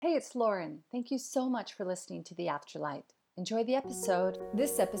Hey, it's Lauren. Thank you so much for listening to The Afterlight. Enjoy the episode.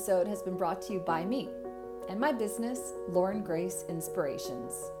 This episode has been brought to you by me and my business, Lauren Grace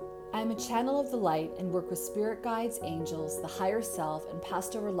Inspirations. I am a channel of the light and work with spirit guides, angels, the higher self, and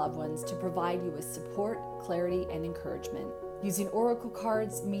past over loved ones to provide you with support, clarity, and encouragement. Using oracle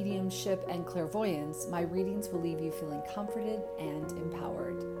cards, mediumship, and clairvoyance, my readings will leave you feeling comforted and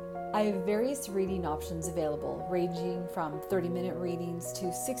empowered. I have various reading options available, ranging from 30-minute readings to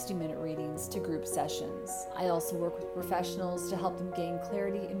 60-minute readings to group sessions. I also work with professionals to help them gain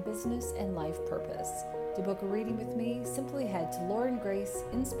clarity in business and life purpose. To book a reading with me, simply head to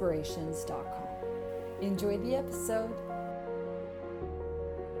laurengraceinspirations.com. Enjoy the episode.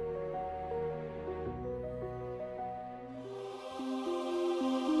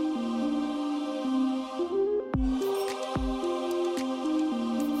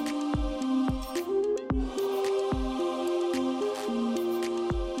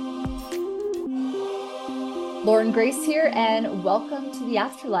 Lauren Grace here, and welcome to The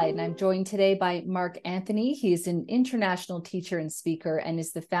Afterlight. And I'm joined today by Mark Anthony. He is an international teacher and speaker and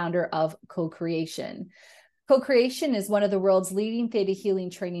is the founder of Co-Creation. Co-Creation is one of the world's leading theta healing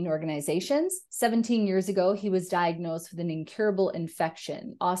training organizations. 17 years ago, he was diagnosed with an incurable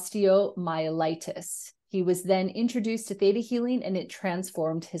infection, osteomyelitis. He was then introduced to theta healing, and it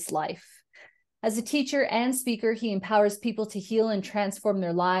transformed his life. As a teacher and speaker, he empowers people to heal and transform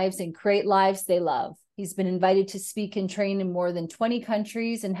their lives and create lives they love. He's been invited to speak and train in more than 20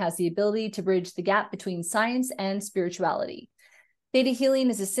 countries and has the ability to bridge the gap between science and spirituality. Theta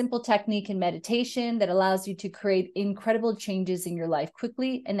healing is a simple technique in meditation that allows you to create incredible changes in your life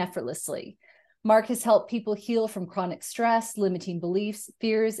quickly and effortlessly. Mark has helped people heal from chronic stress, limiting beliefs,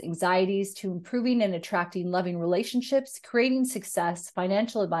 fears, anxieties, to improving and attracting loving relationships, creating success,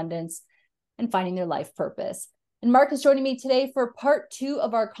 financial abundance, and finding their life purpose. And Mark is joining me today for part 2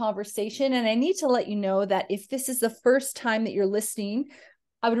 of our conversation. And I need to let you know that if this is the first time that you're listening,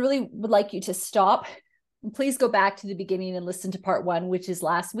 I would like you to stop and please go back to the beginning and listen to part 1, which is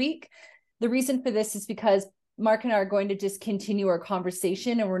last week. The reason for this is because Mark and I are going to just continue our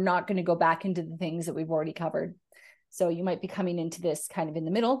conversation, and we're not going to go back into the things that we've already covered. So you might be coming into this kind of in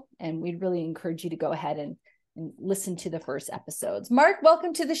the middle, and we'd really encourage you to go ahead and listen to the first episodes. Mark,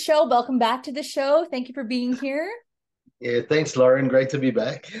 welcome to the show. Welcome back to the show. Thank you for being here. Yeah, thanks, Lauren. Great to be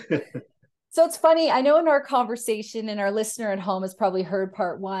back. So it's funny, I know in our conversation, and our listener at home has probably heard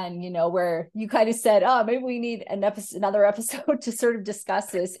part 1, where you kind of said, oh, maybe we need another episode to sort of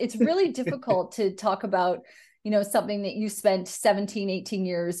discuss this. It's really difficult to talk about, something that you spent 17, 18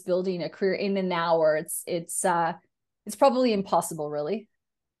 years building a career in an hour. It's probably impossible, really.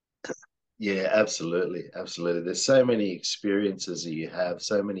 Yeah, absolutely. Absolutely. There's so many experiences that you have,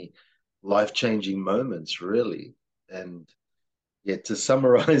 so many life-changing moments, really. And yeah, to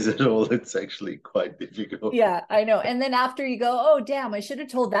summarize it all, it's actually quite difficult. Yeah, I know. And then after you go, oh, damn, I should have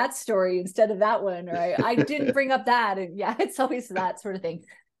told that story instead of that one, or I didn't bring up that. And yeah, it's always that sort of thing.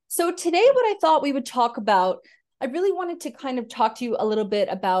 So today, what I thought we would talk about, I really wanted to kind of talk to you a little bit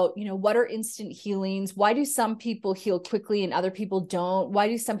about, what are instant healings? Why do some people heal quickly and other people don't? Why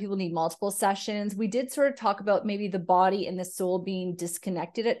do some people need multiple sessions? We did sort of talk about maybe the body and the soul being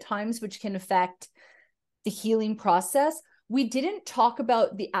disconnected at times, which can affect the healing process. We didn't talk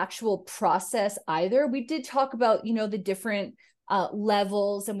about the actual process either. We did talk about, the different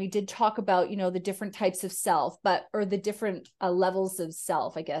levels, and we did talk about, the different types of self, or the different levels of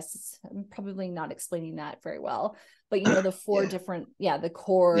self, I guess. I'm probably not explaining that very well, but, the 4 different, the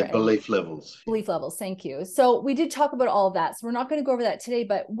core belief levels. Belief levels. Thank you. So we did talk about all of that. So we're not going to go over that today,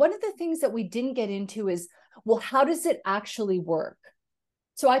 but one of the things that we didn't get into is, well, how does it actually work?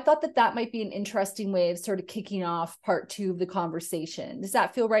 So I thought that might be an interesting way of sort of kicking off part 2 of the conversation. Does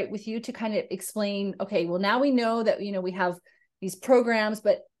that feel right with you to kind of explain, okay, well, now we know that, we have these programs,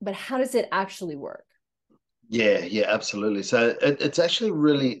 but how does it actually work? Yeah, absolutely. So it's actually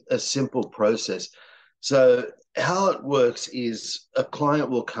really a simple process. So how it works is a client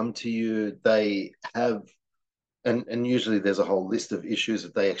will come to you, they have, and usually there's a whole list of issues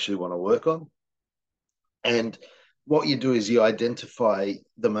that they actually want to work on. And what you do is you identify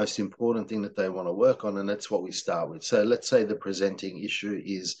the most important thing that they want to work on, and that's what we start with. So let's say the presenting issue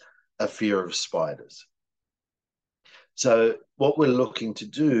is a fear of spiders. So what we're looking to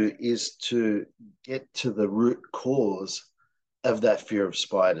do is to get to the root cause of that fear of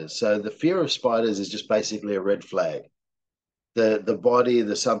spiders. So the fear of spiders is just basically a red flag. The body,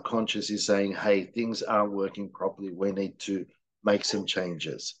 the subconscious is saying, hey, things aren't working properly. We need to make some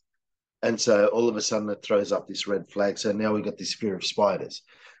changes. And so all of a sudden it throws up this red flag. So now we've got this fear of spiders.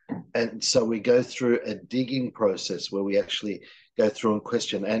 And so we go through a digging process where we actually go through and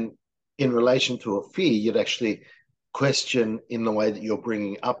question. And in relation to a fear, you'd actually question in the way that you're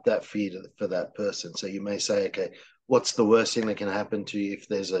bringing up that fear for that person. So you may say, okay, what's the worst thing that can happen to you if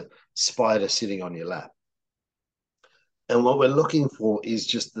there's a spider sitting on your lap? And what we're looking for is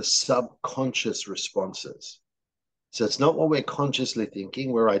just the subconscious responses. So it's not what we're consciously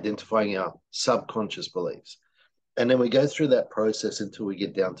thinking, we're identifying our subconscious beliefs. And then we go through that process until we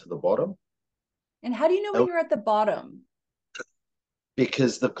get down to the bottom. And how do you know when you're at the bottom?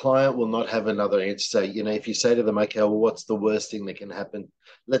 Because the client will not have another answer. So, if you say to them, okay, well, what's the worst thing that can happen?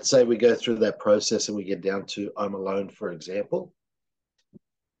 Let's say we go through that process and we get down to I'm alone, for example.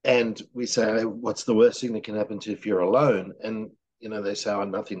 And we say, hey, what's the worst thing that can happen to you if you're alone? And, they say, oh,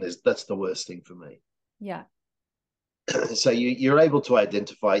 nothing. That's the worst thing for me. Yeah. So you're able to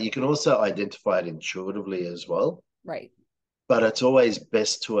identify it. You can also identify it intuitively as well. Right. But it's always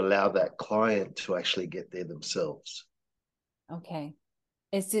best to allow that client to actually get there themselves. Okay.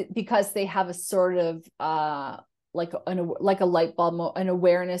 Is it because they have a sort of like a light bulb, an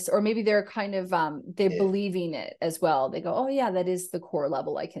awareness, or maybe they're kind of they're believing it as well. They go, oh yeah, that is the core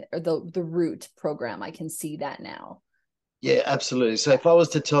level. I can, or the root program. I can see that now. Yeah, absolutely. So if I was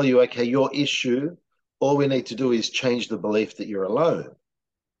to tell you, okay, your issue, all we need to do is change the belief that you're alone.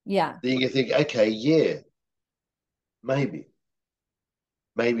 Yeah. Then you think, okay, yeah, maybe,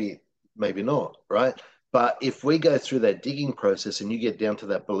 maybe not, right? But if we go through that digging process and you get down to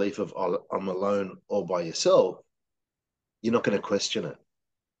that belief of oh, I'm alone all by yourself, you're not going to question it.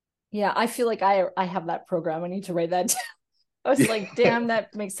 Yeah. I feel like I have that program. I need to write that down. I was like, damn,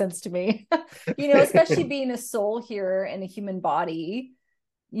 that makes sense to me. Especially being a soul here in a human body,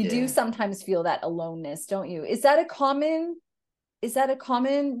 you do sometimes feel that aloneness, don't you? Is that a common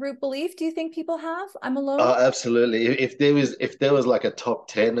root belief? Do you think people have? I'm alone? Oh, absolutely. If there was like a top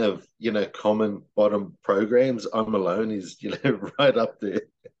 10 of, common bottom programs, I'm alone is, right up there.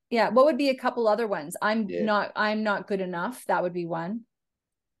 Yeah. What would be a couple other ones? Yeah. I'm not good enough. That would be one.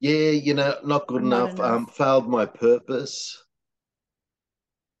 Yeah, not good I'm not enough. enough. Failed my purpose.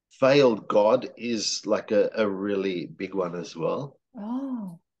 Failed God is like a really big one as well.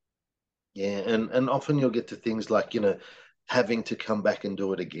 Oh, Yeah, and often you'll get to things like, having to come back and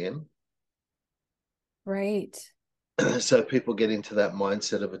do it again. right. So people get into that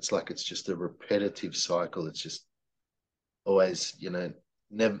mindset of it's like it's just a repetitive cycle. It's just always,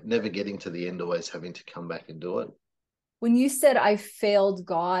 never getting to the end, always having to come back and do it. When you said I failed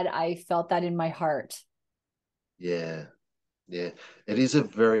God, I felt that in my heart. Yeah, yeah. It is a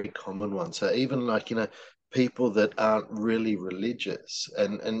very common one. So even like, people that aren't really religious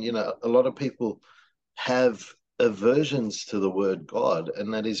and a lot of people have aversions to the word God,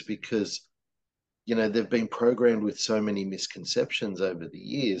 and that is because they've been programmed with so many misconceptions over the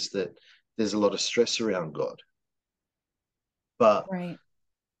years that there's a lot of stress around God. But Right.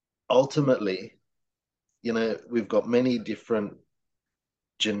 ultimately, we've got many different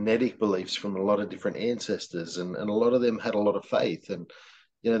genetic beliefs from a lot of different ancestors, and a lot of them had a lot of faith. And,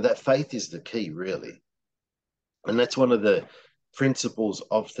 that faith is the key, really. And that's one of the principles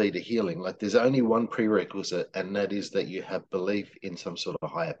of theta healing. Like there's only one prerequisite, and that is that you have belief in some sort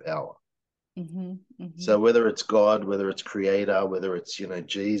of higher power. Mm-hmm, mm-hmm. So whether it's God, whether it's creator, whether it's,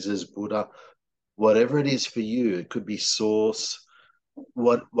 Jesus, Buddha, whatever it is for you, it could be source,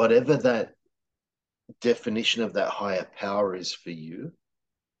 whatever that definition of that higher power is for you,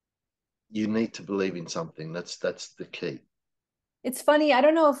 you need to believe in something. That's the key. It's funny. I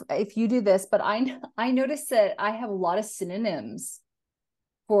don't know if you do this, but I notice that I have a lot of synonyms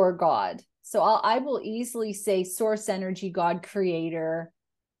for God. So I will easily say source energy, God creator,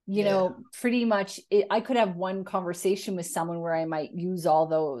 Yeah, pretty much I could have one conversation with someone where I might use all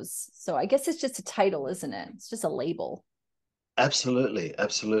those. So I guess it's just a title, isn't it? It's just a label. absolutely,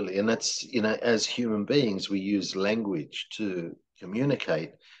 absolutely. And that's, as human beings, we use language to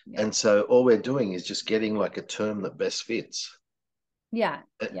communicate. Yeah. And so all we're doing is just getting like a term that best fits. Yeah.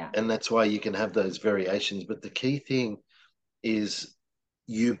 Yeah. And that's why you can have those variations. But the key thing is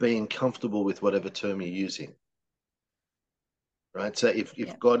you being comfortable with whatever term you're using, right? So if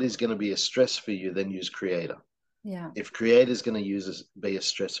Yeah. God is going to be a stress for you, then use creator. Yeah. If creator is going to be a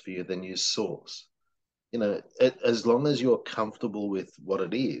stress for you, then use source. As long as you're comfortable with what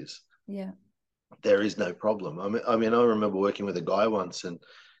it is, Yeah. there is no problem. I mean, I remember working with a guy once, and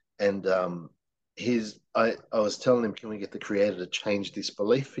I was telling him, can we get the creator to change this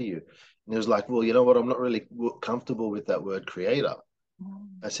belief for you? And he was like, well, you know what? I'm not really comfortable with that word creator.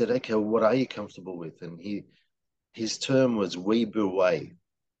 I said, okay, well, what are you comfortable with? And his term was Weebu Way.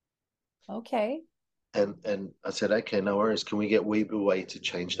 Okay. And I said, okay, no worries. Can we get Weebu Way to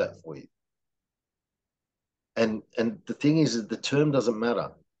change that for you? And the thing is that the term doesn't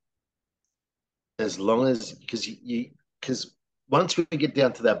matter as long as because once we get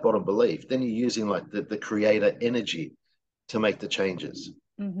down to that bottom belief, then you're using like the creator energy to make the changes,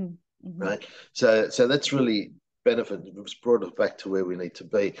 Mm-hmm. Mm-hmm. right? So that's really benefit. It's brought us back to where we need to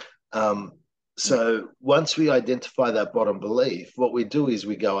be. Um, Yeah. so once we identify that bottom belief, what we do is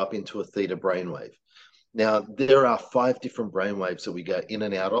we go up into a theta brainwave. Now, there are 5 different brainwaves that we go in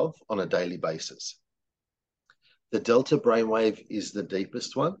and out of on a daily basis. The delta brainwave is the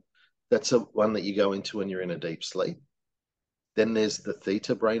deepest one. That's the one that you go into when you're in a deep sleep. Then there's the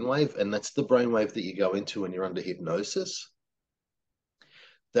theta brainwave, and that's the brainwave that you go into when you're under hypnosis.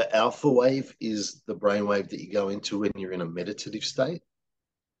 The alpha wave is the brainwave that you go into when you're in a meditative state.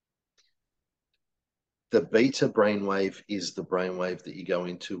 The beta brainwave is the brainwave that you go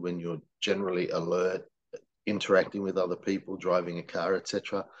into when you're generally alert, interacting with other people, driving a car,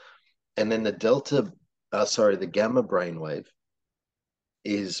 etc. And then the gamma brainwave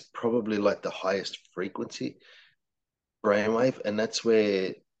is probably like the highest frequency brainwave, and that's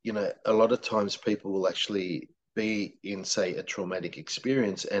where a lot of times people will actually be in, say, a traumatic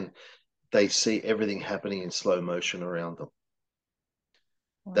experience, and they see everything happening in slow motion around them.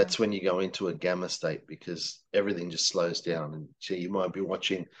 Wow. That's when you go into a gamma state because everything just slows down. And so you might be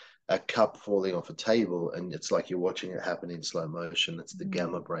watching a cup falling off a table, and it's like you're watching it happen in slow motion. That's the Mm-hmm.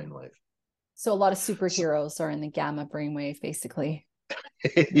 gamma brainwave. So a lot of So, superheroes are in the gamma brainwave, basically.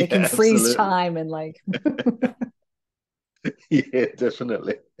 They can yeah, freeze absolutely. time and like, Yeah,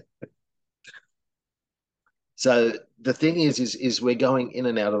 definitely. So the thing is we're going in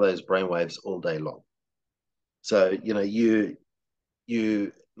and out of those brainwaves all day long. So you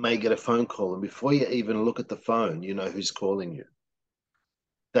may get a phone call, and before you even look at the phone, you know who's calling you.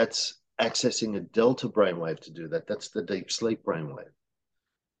 That's accessing a delta brainwave to do that. That's the deep sleep brainwave.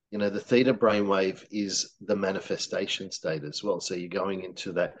 The theta brainwave is the manifestation state as well. So you're going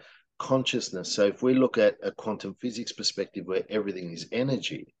into that consciousness. So if we look at a quantum physics perspective where everything is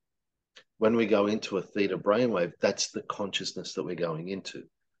energy, when we go into a theta brainwave, that's the consciousness that we're going into.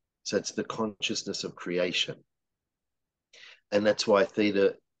 So it's the consciousness of creation. And that's why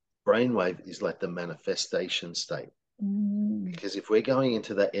theta brainwave is like the manifestation state. mm, Because if we're going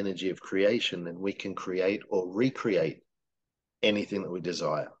into that energy of creation, then we can create or recreate anything that we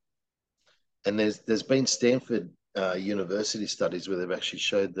desire. And there's been Stanford University studies where they've actually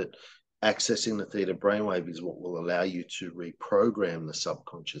showed that accessing the theta brainwave is what will allow you to reprogram the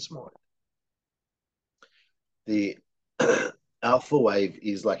subconscious mind. The alpha wave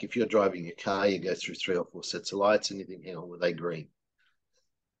is like if you're driving your car, you go through 3 or 4 sets of lights and you think, hang on, were they green?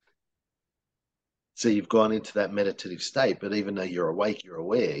 So you've gone into that meditative state, but even though you're awake, you're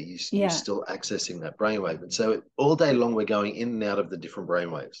aware, you're yeah, still accessing that brainwave. And so all day long, we're going in and out of the different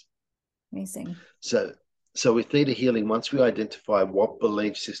brainwaves. amazing. So, so with theta healing, once we identify what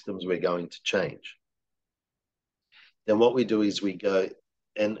belief systems we're going to change, then what we do is we go,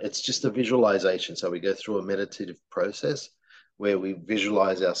 and it's just a visualization. So we go through a meditative process where we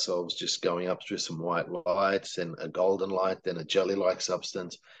visualize ourselves just going up through some white lights and a golden light, then a jelly-like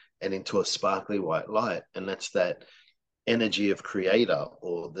substance, and into a sparkly white light. And that's that energy of creator,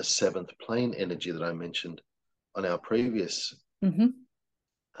 or the seventh plane energy that I mentioned on our previous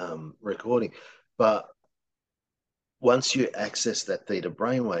Mm-hmm. recording. But once you access that theta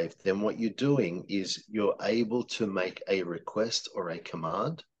brainwave, then what you're doing is you're able to make a request or a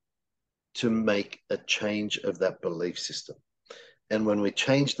command to make a change of that belief system. And when we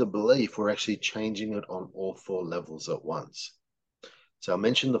change the belief, we're actually changing it on all 4 levels at once. So I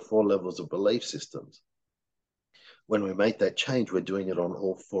mentioned the 4 levels of belief systems. When we make that change, we're doing it on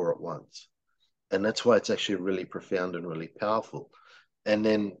all 4 at once. And that's why it's actually really profound and really powerful. And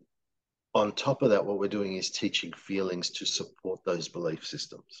then on top of that, what we're doing is teaching feelings to support those belief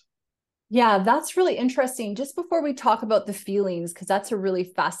systems. Yeah, that's really interesting. Just before we talk about the feelings, because that's a really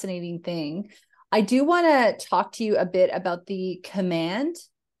fascinating thing, I do want to talk to you a bit about the command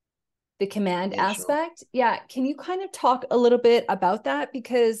Yeah, sure. aspect. Yeah, can you kind of talk a little bit about that?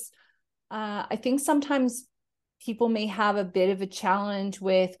 Because I think sometimes people may have a bit of a challenge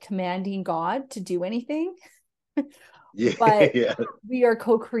with commanding God to do anything, Yeah, but yeah, we are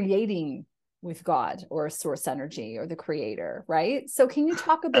co-creating with God or source energy or the creator, right? So can you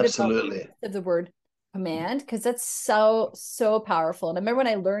talk a bit about absolutely. the word command? Because that's so, so powerful. And I remember when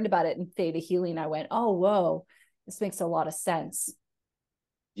I learned about it in Theta Healing, I went, oh, whoa, this makes a lot of sense.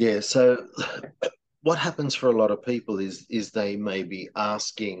 Yeah, so what happens for a lot of people is they may be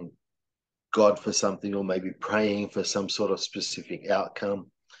asking God for something or maybe praying for some sort of specific outcome.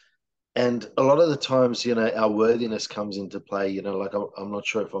 And a lot of the times, our worthiness comes into play, like I'm not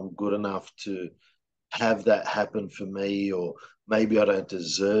sure if I'm good enough have that happen for me, or maybe I don't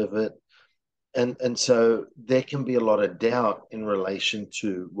deserve it. And so there can be a lot of doubt in relation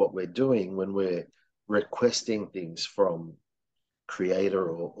to what we're doing when we're requesting things from creator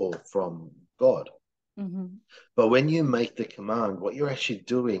or from God. Mm-hmm. But when you make the command, what you're actually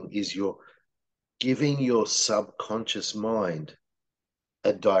doing is you're giving your subconscious mind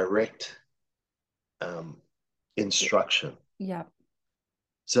a direct instruction. Yeah.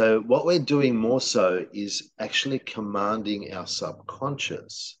 So what we're doing more so is actually commanding our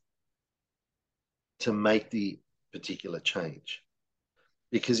subconscious to make the particular change.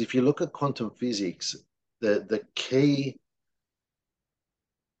 Because if you look at quantum physics, the key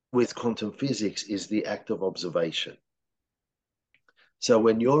with quantum physics is the act of observation. So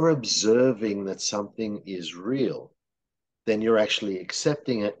when you're observing that something is real, then you're actually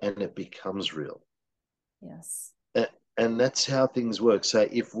accepting it and it becomes real. Yes. And that's how things work. So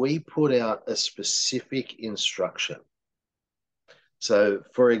if we put out a specific instruction, so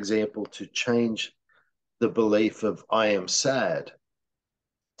for example, to change the belief of I am sad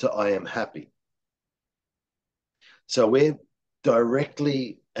to I am happy. So we're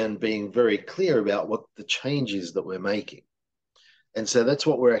directly and being very clear about what the change is that we're making. And so that's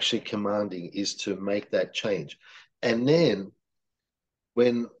what we're actually commanding, is to make that change. And then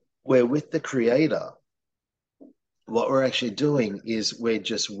when we're with the creator, what we're actually doing is we're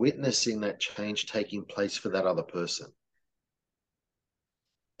just witnessing that change taking place for that other person.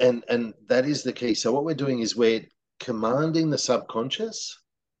 And that is the key. So what we're doing is we're commanding the subconscious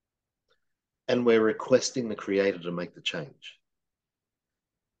and we're requesting the creator to make the change.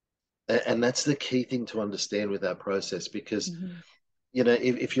 And that's the key thing to understand with our process, because Mm-hmm.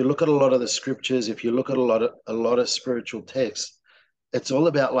 if you look at a lot of the scriptures, if you look at a lot of spiritual texts, it's all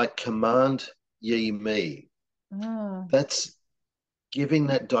about like command ye me. Ah, That's giving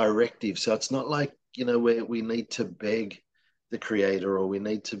that directive. So it's not like, where we need to beg the creator or we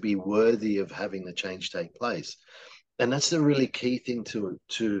need to be worthy of having the change take place. And that's the really key thing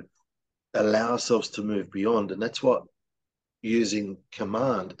to allow ourselves to move beyond. And that's what using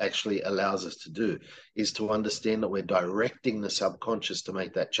command actually allows us to do, is to understand that we're directing the subconscious to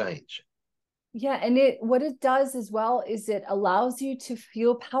make that change. yeah. And what it does as well is it allows you to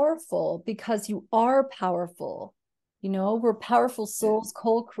feel powerful because you are powerful. We're powerful Yeah, souls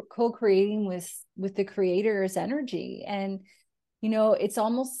co-creating with the creator's energy. And it's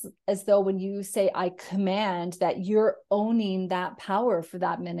almost as though when you say I command, that you're owning that power for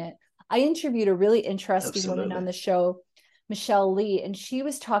that minute. I interviewed a really interesting woman on absolutely. the show, Michelle Lee, and she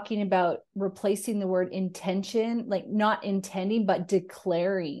was talking about replacing the word intention, like not intending, but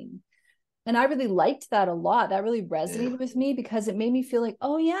declaring. And I really liked that a lot. That really Yeah, resonated with me because it made me feel like,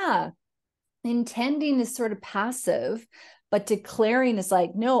 oh, yeah, intending is sort of passive, but declaring is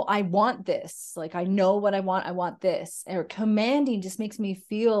like, no, I want this. Like, I know what I want this. Or commanding just makes me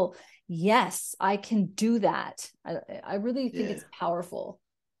feel, yes, I can do that. I really think yeah. it's powerful.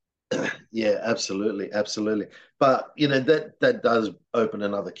 Yeah, absolutely, absolutely. But that does open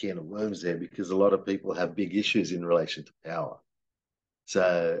another can of worms there, because a lot of people have big issues in relation to power.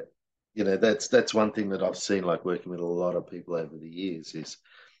 So, that's one thing that I've seen, like working with a lot of people over the years, is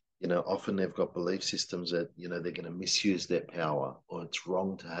often they've got belief systems that they're going to misuse their power, or it's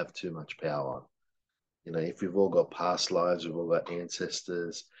wrong to have too much power. If we've all got past lives, we've all got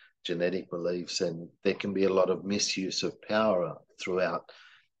ancestors, genetic beliefs, and there can be a lot of misuse of power throughout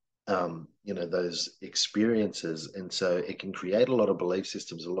those experiences. And so it can create a lot of belief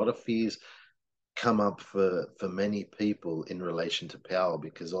systems, a lot of fears come up for many people in relation to power,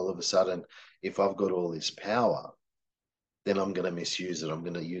 because all of a sudden, if I've got all this power, then I'm going to misuse it. I'm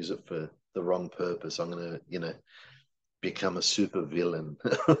going to use it for the wrong purpose. I'm going to, become a super villain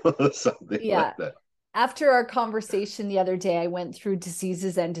or something Yeah. like that. After our conversation the other day, I went through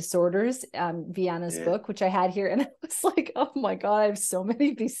Diseases and Disorders, Viana's Yeah, book, which I had here. And I was like, oh my God, I have so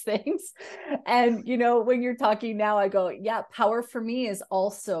many of these things. And, when you're talking now, I go, yeah, power for me is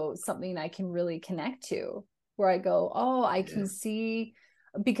also something I can really connect to, where I go, oh, I yeah, can see,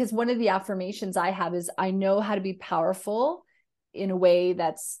 because one of the affirmations I have is I know how to be powerful in a way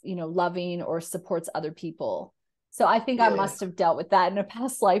that's, loving or supports other people. So I think I yeah, must have dealt with that in a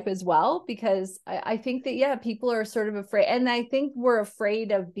past life as well, because I think that, yeah, people are sort of afraid. And I think we're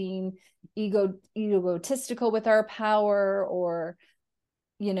afraid of being egotistical with our power, or,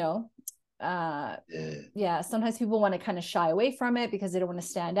 you know, uh, yeah, yeah, sometimes people want to kind of shy away from it because they don't want to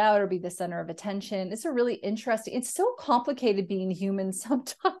stand out or be the center of attention. It's a really interesting, it's so complicated being human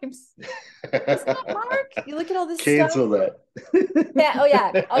sometimes. Isn't it, Mark? You look at all this stuff. cancel that. Yeah. Oh,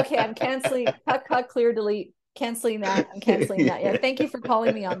 yeah. Okay. I'm canceling. Cut, clear, delete. Canceling that. I'm canceling that. Yeah. Thank you for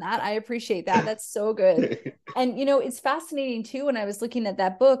calling me on that. I appreciate that. That's so good. And, it's fascinating too. When I was looking at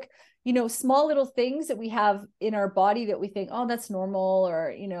that book, small little things that we have in our body that we think, oh, that's normal.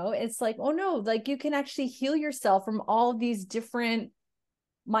 Or, it's like, oh no, like you can actually heal yourself from all these different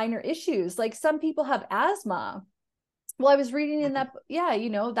minor issues. Like some people have asthma. Well, I was reading in that, yeah,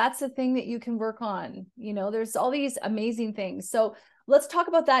 that's a thing that you can work on. There's all these amazing things. So let's talk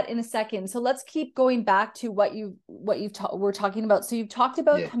about that in a second. So let's keep going back to what we're talking about. So you've talked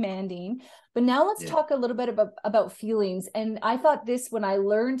about Yeah, commanding, but now let's yeah, talk a little bit about feelings. And I thought this when I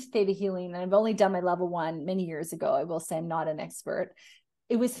learned theta healing, and I've only done my level 1 many years ago. I will say I'm not an expert.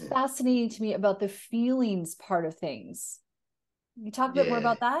 It was yeah, fascinating to me about the feelings part of things. You talk a bit more yeah,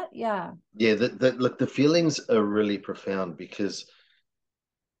 about that? Yeah. yeah. Look, the feelings are really profound because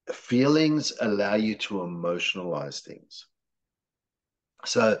feelings allow you to emotionalize things.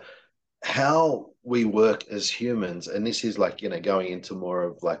 So how we work as humans, and this is like, going into more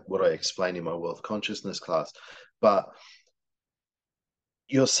of like what I explained in my wealth consciousness class, but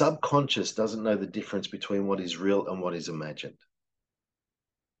your subconscious doesn't know the difference between what is real and what is imagined.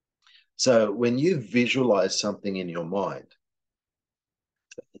 So when you visualize something in your mind,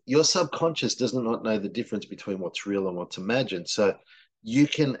 your subconscious does not know the difference between what's real and what's imagined. So you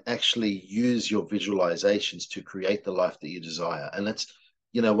can actually use your visualizations to create the life that you desire. And that's,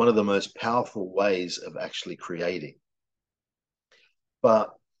 one of the most powerful ways of actually creating.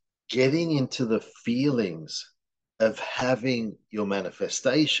 But getting into the feelings of having your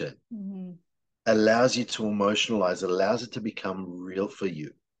manifestation Mm-hmm. allows you to emotionalize, allows it to become real for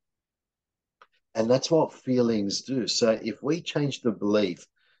you. And that's what feelings do. So if we change the belief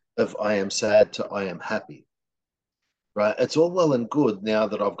of I am sad to I am happy, right? It's all well and good now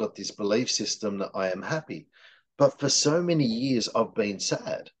that I've got this belief system that I am happy. But for so many years, I've been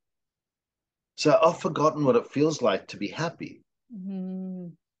sad. So I've forgotten what it feels like to be happy. Mm-hmm.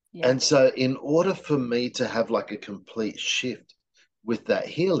 Yeah. And so, in order for me to have like a complete shift with that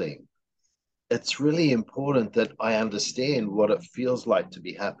healing, it's really important that I understand what it feels like to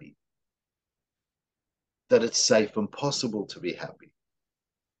be happy, that it's safe and possible to be happy.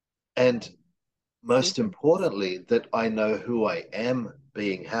 And Safe most and possible. importantly, that I know who I am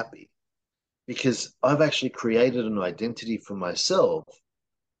being happy because I've actually created an identity for myself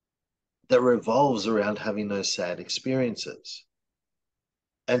that revolves around having those sad experiences.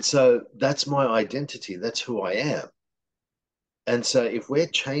 And so that's my identity, that's who I am. And so if we're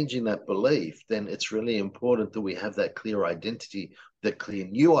changing that belief, then it's really important that we have that clear identity, that clear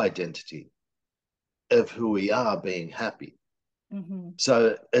new identity of who we are being happy. Mm-hmm.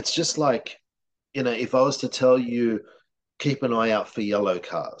 So it's just like, if I was to tell you, keep an eye out for yellow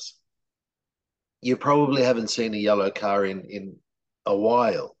cars, you probably haven't seen a yellow car in a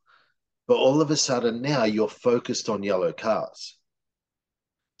while, but all of a sudden now you're focused on yellow cars.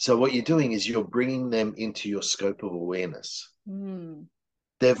 So what you're doing is you're bringing them into your scope of awareness. Mm.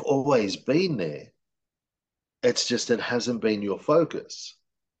 They've always been there. It's just it hasn't been your focus.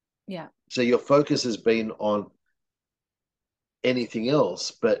 Yeah. So your focus has been on anything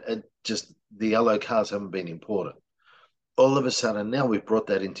else, but just the yellow cars haven't been important. All of a sudden now we've brought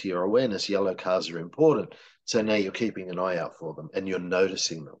that into your awareness. Yellow cars are important. So now you're keeping an eye out for them and you're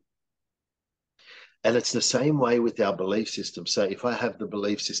noticing them. And it's the same way with our belief system. So if I have the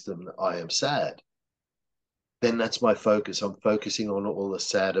belief system that I am sad, then that's my focus. I'm focusing on all the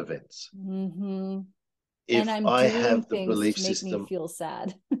sad events. Mm-hmm. And If I'm I doing have the things belief to make me system, feel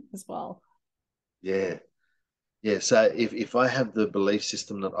sad as well. yeah, yeah. So if I have the belief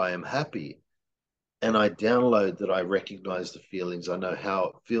system that I am happy and I download that I recognize the feelings, I know how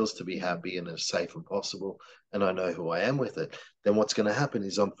it feels to be Mm-hmm. happy and it's safe and possible, and I know who I am with it, then what's going to happen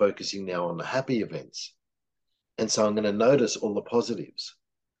is I'm focusing now on the happy events. And so I'm going to notice all the positives.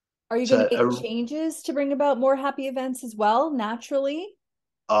 Are you going to So, make changes to bring about more happy events as well, naturally?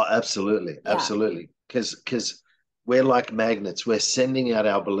 oh, absolutely, Yeah. absolutely. Because we're like magnets. We're sending out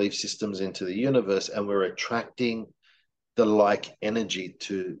our belief systems into the universe and we're attracting the like energy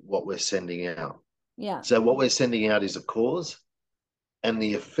to what we're sending out. Yeah. So what we're sending out is a cause and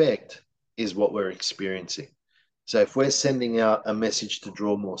the effect is what we're experiencing. So if we're sending out a message to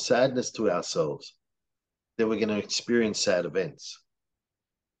draw more sadness to ourselves, then we're going to experience sad events.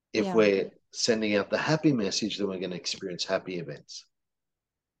 If Yeah. we're sending out the happy message, then we're going to experience happy events.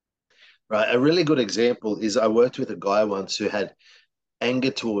 Right. A really good example is I worked with a guy once who had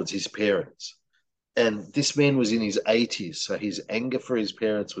anger towards his parents. And this man was in his 80s. So his anger for his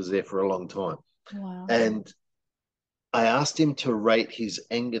parents was there for a long time. Wow. And I asked him to rate his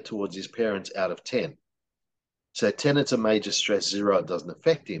anger towards his parents out of 10. So 10, it's a major stress, 0, it doesn't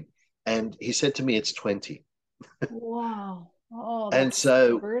affect him. And he said to me, it's 20. Wow. Oh, And that's such a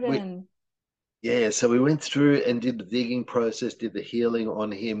so burden. so we went through and did the digging process, did the healing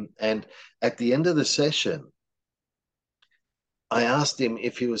on him. And at the end of the session, I asked him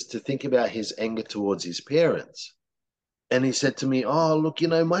if he was to think about his anger towards his parents. And he said to me, "Oh, look,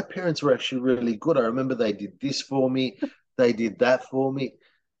 my parents were actually really good. I remember they did this for me, they did that for me."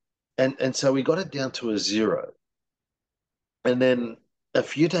 And so we got it down to a zero. And then a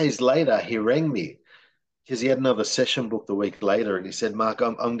few days later, he rang me because he had another session booked a week later. And he said, "Mark,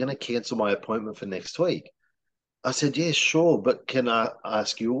 I'm going to cancel my appointment for next week." I said, "Yeah, sure, but can I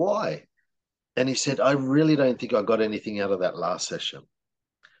ask you why?" And he said, "I really don't think I got anything out of that last session."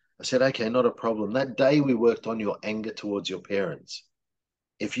 I said, "Okay, not a problem. That day we worked on your anger towards your parents.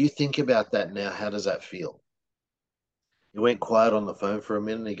 If you think about that now, how does that feel?" He went quiet on the phone for a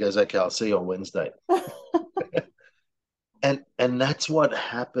minute and he goes, "Okay, I'll see you on Wednesday." And that's what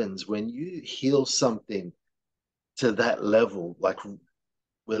happens when you heal something to that level. Like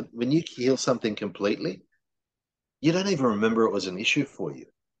when you heal something completely, you don't even remember it was an issue for you.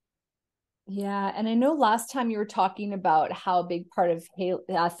 Yeah, and I know last time you were talking about how a big part of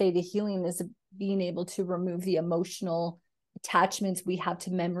theta healing is being able to remove the emotional attachments we have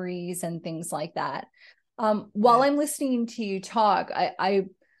to memories and things like that. While Yeah, I'm listening to you talk,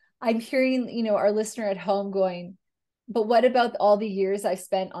 I'm hearing, our listener at home going, but what about all the years I've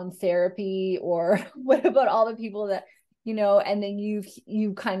spent on therapy, or what about all the people that, and then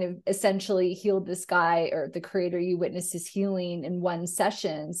you kind of essentially healed this guy, or the creator, you witnessed his healing in one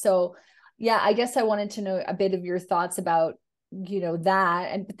session. So yeah, I guess I wanted to know a bit of your thoughts about, that.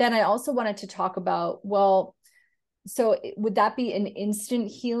 And but then I also wanted to talk about, well, so would that be an instant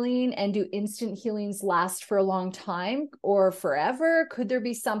healing? And do instant healings last for a long time or forever? Could there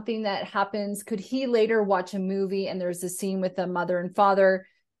be something that happens? Could he later watch a movie and there's a scene with a mother and father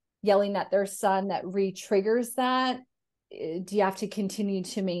yelling at their son that re-triggers that? Do you have to continue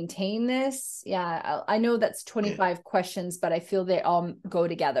to maintain this? Yeah, I know that's yeah, 25 questions, but I feel they all go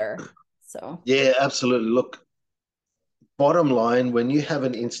together. So yeah, absolutely. Look, bottom line, when you have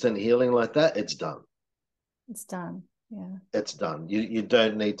an instant healing like that, it's done. it's done. Yeah. It's done. You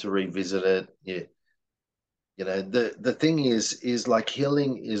don't need to revisit it. The thing is like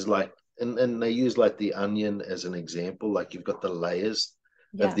healing is like, and they use like the onion as an example. Like you've got the layers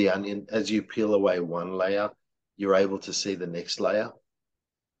of Yeah. the onion. As you peel away one layer, you're able to see the next layer.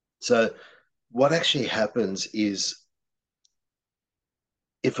 So what actually happens is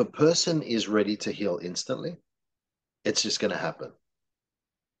if a person is ready to heal instantly, it's just going to happen.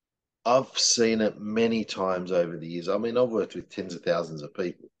 I've seen it many times over the years. I mean, I've worked with tens of thousands of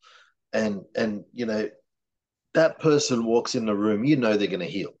people, and that person walks in the room, they're going to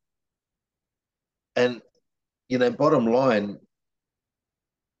heal. And bottom line,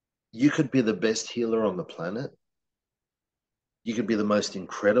 you could be the best healer on the planet. You could be the most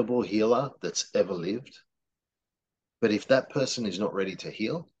incredible healer that's ever lived. But if that person is not ready to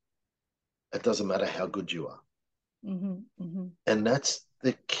heal, it doesn't matter how good you are. Mm-hmm, mm-hmm. And that's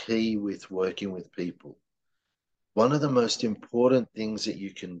the key with working with people. One of the most important things that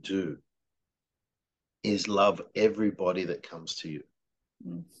you can do is love everybody that comes to you.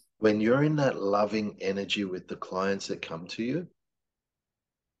 Mm. When you're in that loving energy with the clients that come to you,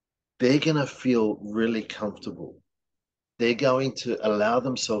 they're going to feel really comfortable. They're going to allow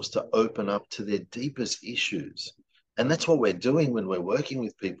themselves to open up to their deepest issues. And that's what we're doing when we're working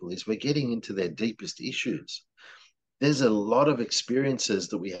with people is we're getting into their deepest issues. There's a lot of experiences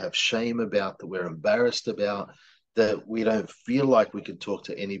that we have shame about, that we're embarrassed about, that we don't feel like we could talk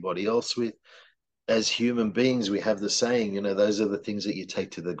to anybody else with. As human beings, we have the saying, those are the things that you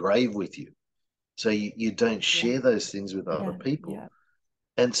take to the grave with you. So you don't Yeah. share those things with other Yeah. people. Yeah.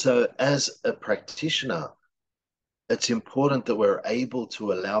 And so as a practitioner, it's important that we're able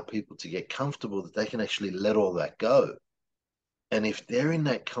to allow people to get comfortable, that they can actually let all that go. And if they're in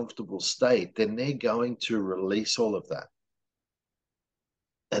that comfortable state, then they're going to release all of that.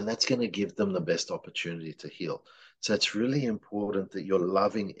 And that's going to give them the best opportunity to heal. So it's really important that you're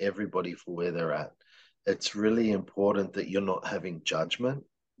loving everybody for where they're at. It's really important that you're not having judgment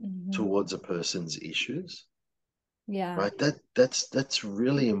Mm-hmm. towards a person's issues, Yeah. right? That's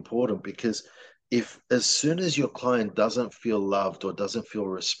really important because if as soon as your client doesn't feel loved or doesn't feel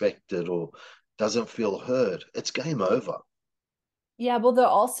respected or doesn't feel heard, it's game over. Yeah, well, they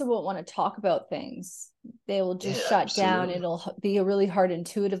also won't want to talk about things. They will just Yeah, shut down. absolutely. It'll be really hard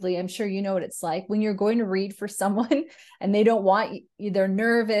intuitively. I'm sure you know what it's like when you're going to read for someone and they don't want you, they're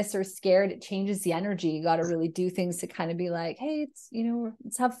nervous or scared. It changes the energy. You got to really do things to kind of be like, hey,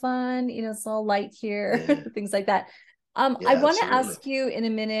 let's have fun. It's all light here, Yeah, things like that. I yeah, want to absolutely. ask you in a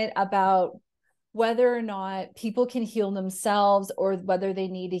minute about whether or not people can heal themselves or whether they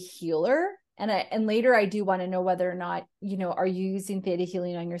need a healer. And later I do want to know whether or not, are you using theta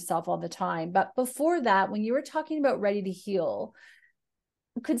healing on yourself all the time? But before that, when you were talking about ready to heal,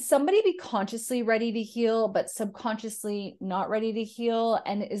 could somebody be consciously ready to heal, but subconsciously not ready to heal?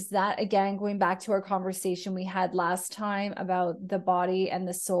 And is that, again, going back to our conversation we had last time about the body and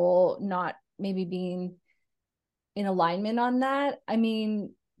the soul not maybe being in alignment on that? I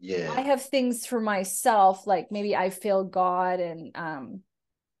mean, I Yeah, have things for myself, like maybe I failed God and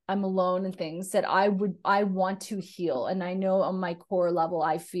I'm alone and things that I want to heal. And I know on my core level,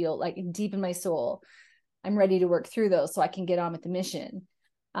 I feel like deep in my soul, I'm ready to work through those so I can get on with the mission.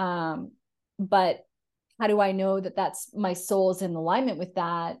 But how do I know that that's my soul is in alignment with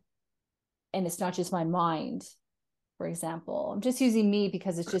that? And it's not just my mind, for example. I'm just using me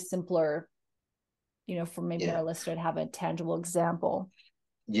because it's just simpler, for maybe yeah, our listener to have a tangible example.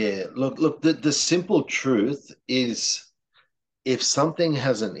 yeah. Look. The simple truth is, if something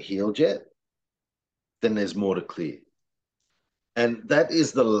hasn't healed yet, then there's more to clear. And that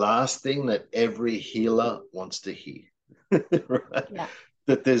is the last thing that every healer wants to hear, right? Yeah.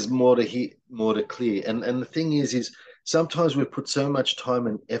 That there's more to more to clear. And the thing is sometimes we put so much time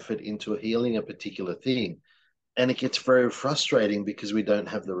and effort into healing a particular thing, and it gets very frustrating because we don't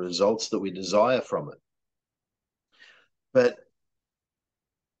have the results that we desire from it. But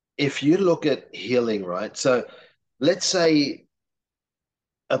if you look at healing, right? So let's say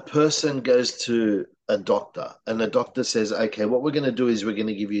a person goes to a doctor, and the doctor says, okay, what we're going to do is we're going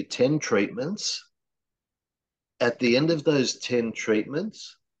to give you 10 treatments. At the end of those 10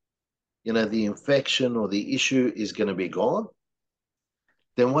 treatments, the infection or the issue is going to be gone.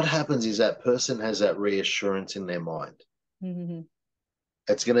 Then what happens is that person has that reassurance in their mind. Mm-hmm.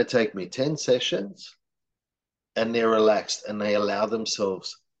 It's going to take me 10 sessions, and they're relaxed and they allow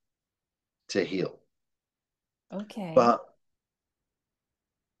themselves to heal. Okay. But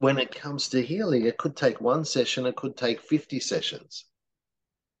when it comes to healing, it could take one session, it could take 50 sessions.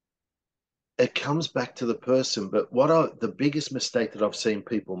 It comes back to the person. But the biggest mistake that I've seen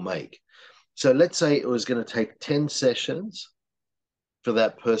people make. So let's say it was going to take 10 sessions for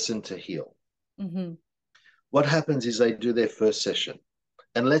that person to heal. Mm-hmm. What happens is they do their first session,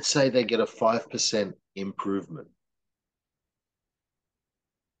 and let's say they get a 5% improvement.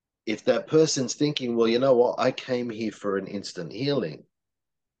 If that person's thinking, well, you know what, I came here for an instant healing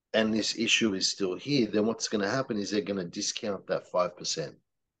and this issue is still here, then what's going to happen is they're going to discount that 5%.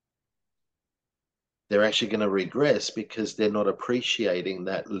 They're actually going to regress because they're not appreciating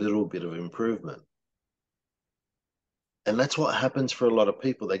that little bit of improvement. And that's what happens for a lot of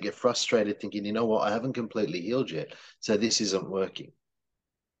people. They get frustrated thinking, you know what, I haven't completely healed yet, so this isn't working.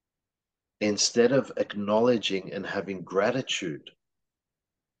 Instead of acknowledging and having gratitude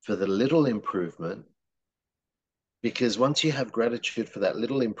for the little improvement, because once you have gratitude for that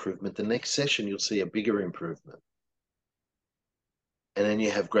little improvement, the next session you'll see a bigger improvement. And then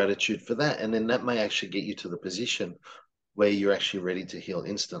you have gratitude for that. And then that may actually get you to the position where you're actually ready to heal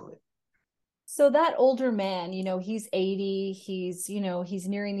instantly. So that older man, he's 80, he's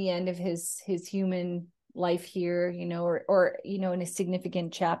nearing the end of his human life here, or in a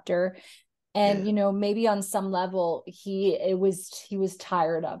significant chapter. And Yeah. maybe on some level he was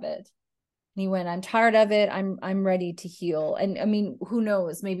tired of it. And he went, I'm tired of it. I'm ready to heal. And I mean, who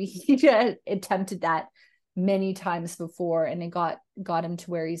knows? Maybe he had attempted that many times before and it got him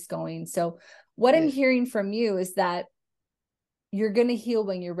to where he's going. So what I'm Yeah. hearing from you is that you're going to heal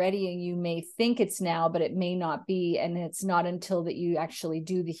when you're ready, and you may think it's now, but it may not be. And it's not until that you actually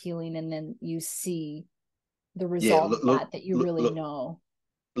do the healing and then you see the Yeah. result of that you really know.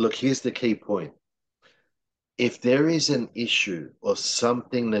 Look, here's the key point. If there is an issue or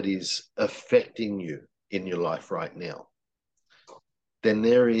something that is affecting you in your life right now, then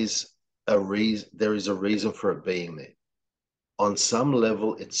there is a reason for it being there. On some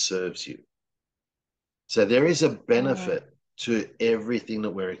level, it serves you. So there is a Uh, benefit to everything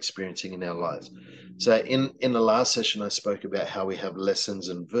that we're experiencing in our lives. So in the last session, I spoke about how we have lessons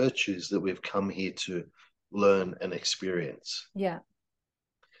and virtues that we've come here to learn and experience. yeah.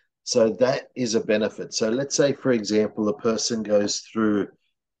 So that is a benefit. So let's say, for example, a person goes through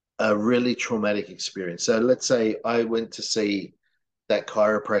a really traumatic experience. So let's say I went to see that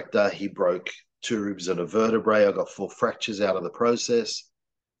chiropractor. He broke two ribs and a vertebrae. I got four fractures out of the process.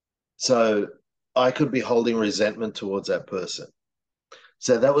 So I could be holding resentment towards that person.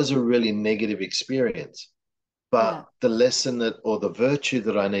 So that was a really negative experience. Yeah. But the lesson that, or the virtue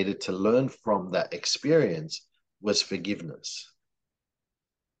that I needed to learn from that experience was forgiveness.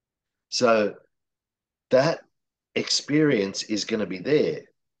 So that experience is going to be there.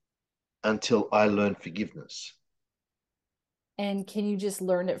 until I learned forgiveness. And can you just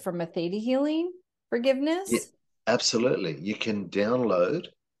learn it from a theta healing Yeah, forgiveness? absolutely. You can download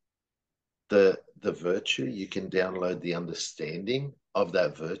the virtue, you can download the understanding of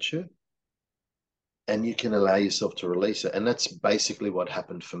that virtue, and you can allow yourself to release it. And that's basically what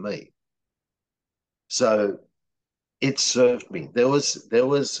happened for me. So it served me. There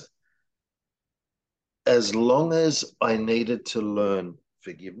was as long as I needed to learn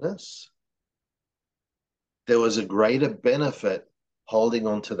forgiveness, there was a greater benefit holding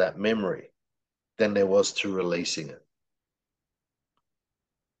on to that memory than there was to releasing it.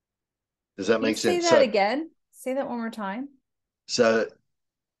 Does that Can you make say sense? that So, again? Say that one more time. so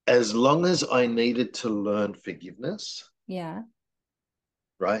as long as I needed to learn forgiveness, Yeah.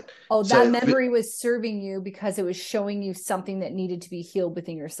 right? Oh, that So memory was serving you because it was showing you something that needed to be healed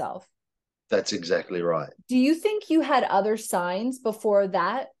within yourself. that's exactly right. Do you think you had other signs before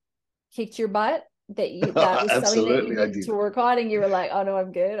that kicked your butt that was something that you Absolutely, I needed did. to work on and you were like, oh no,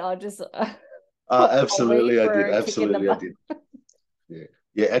 I'm good. I'll just I'll wait Absolutely, I for did. a kick in the Absolutely, I butt. did. Yeah.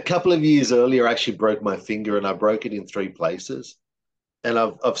 Yeah. A couple of years earlier, I actually broke my finger and I broke it in three places. And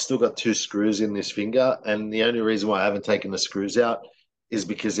I've still got two screws in this finger. And the only reason why I haven't taken the screws out is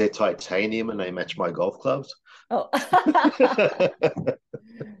because they're titanium and they match my golf clubs. Oh.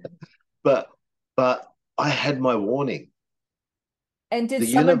 but but I had my warning. And did The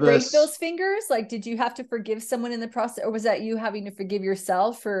someone break universe, those fingers? Like, did you have to forgive someone in the process, or was that you having to forgive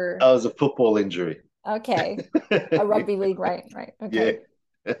yourself for, I was a football injury. okay, a rugby league, right? Right. Yeah.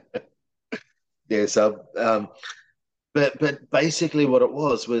 Okay. Yeah. So but basically what it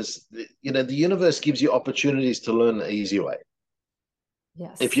was, the universe gives you opportunities to learn the easy way.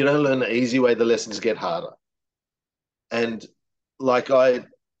 If Yes. you don't learn the easy way, the lessons get harder. And like I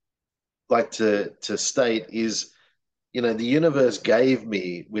like to state is, the universe gave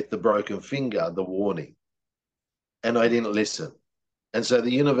me with the broken finger the warning, and I didn't listen. And so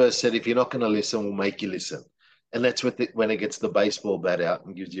the universe said, if you're not going to listen, we'll make you listen. And that's when it gets the baseball bat out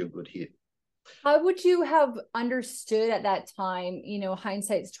and gives you a good hit. How would you have understood at that time,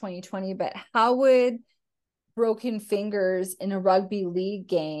 hindsight's 2020, but how would broken fingers in a rugby league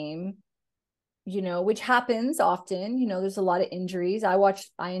game, which happens often, there's a lot of injuries. I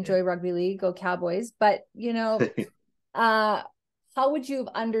Yeah. enjoy rugby league, go Cowboys, but uh how would you have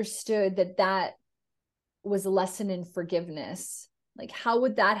understood that was a lesson in forgiveness? Like, how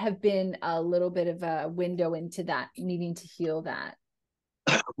would that have been a little bit of a window into that needing to heal that?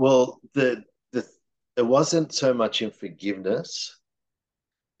 Well, the it wasn't so much in forgiveness.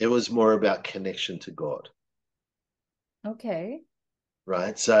 It was more about connection to God, Okay.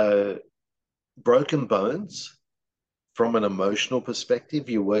 right? So broken bones, from an emotional perspective,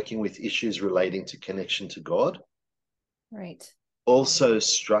 you're working with issues relating to connection to God, Right. also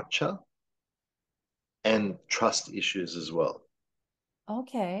structure and trust issues as well,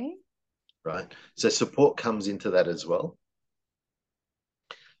 Okay. right? So support comes into that as well.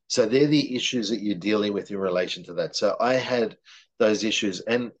 So they're the issues that you're dealing with in relation to that. So I had those issues,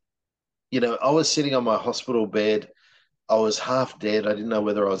 and I was sitting on my hospital bed. I was half dead. I didn't know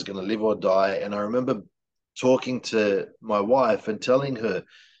whether I was going to live or die. And I remember talking to my wife and telling her,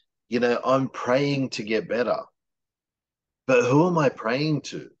 I'm praying to get better. But who am I praying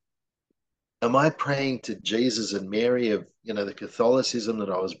to? Am I praying to Jesus and Mary of, the Catholicism that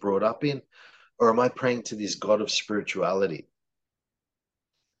I was brought up in? Or am I praying to this God of spirituality?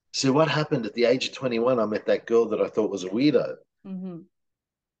 So what happened at the age of 21? I met that girl that I thought was a weirdo. Mm-hmm.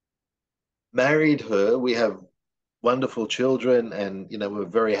 Married her. We have wonderful children and, we're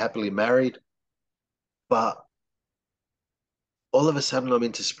very happily married. But all of a sudden I'm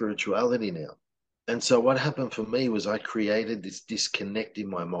into spirituality now. And so what happened for me was I created this disconnect in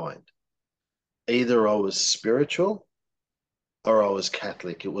my mind. Either I was spiritual or I was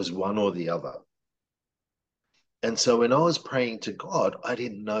Catholic. It was one or the other. And so when I was praying to God, I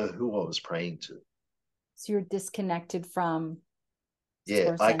didn't know who I was praying to. So you're disconnected from Yeah,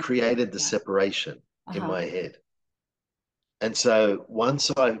 source I energy. created the Yeah. separation in Uh-huh. my head. And so once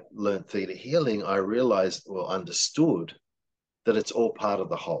I learned theta healing, I realized or understood that it's all part of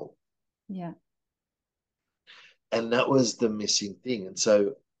the whole. Yeah. And that was the missing thing. And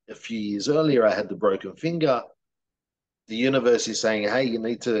so a few years earlier, I had the broken finger. The universe is saying, hey, you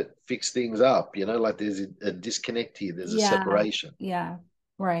need to fix things up. Like there's a disconnect here, there's a Yeah. separation. Yeah.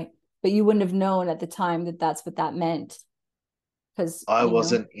 Right. But you wouldn't have known at the time that that's what that meant because, I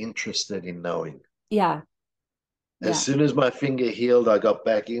wasn't interested in knowing. yeah. As Yeah. soon as my finger healed, I got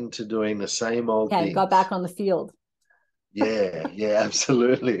back into doing the same old Yeah. Got back things. on the field. Yeah, yeah,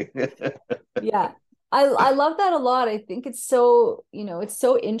 absolutely. Yeah. I love that a lot. I think it's so, it's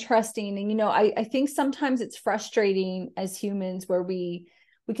so interesting. And, I think sometimes it's frustrating as humans where we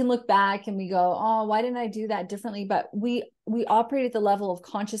can look back and we go, oh, why didn't I do that differently? But we operate at the level of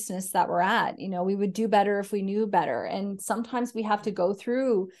consciousness that we're at. We would do better if we knew better. And sometimes we have to go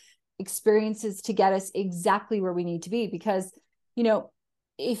through experiences to get us exactly where we need to be. Because, you know,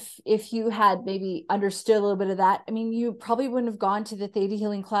 if you had maybe understood a little bit of that, I mean, you probably wouldn't have gone to the theta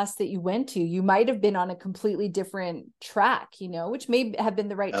healing class that you went to. You might have been on a completely different track, which may have been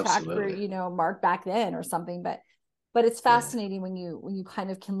the right track for, Absolutely. Mark back then or something. But it's Yeah. fascinating when you kind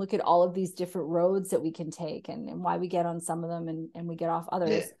of can look at all of these different roads that we can take, and why we get on some of them and we get off Yeah.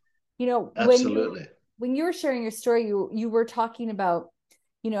 others. Absolutely. When you were sharing your story, you were talking about,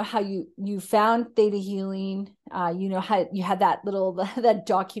 how you found theta healing, how you had that little that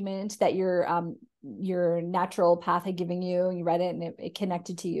document that your natural path had given you, and you read it and it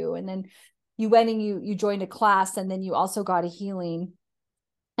connected to you, and then you went and you joined a class, and then you also got a healing,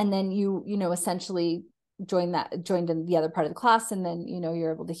 and then essentially joined in the other part of the class, and then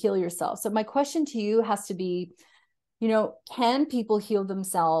you're able to heal yourself. So my question to you has to be, can people heal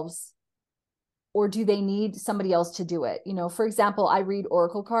themselves, or do they need somebody else to do it? For example, I read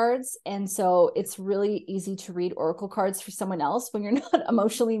oracle cards, and so it's really easy to read oracle cards for someone else when you're not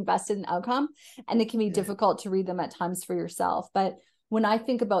emotionally invested in outcome, and it can be Yeah. difficult to read them at times for yourself. But when I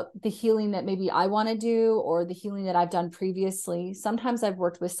think about the healing that maybe I want to do, or the healing that I've done previously, sometimes I've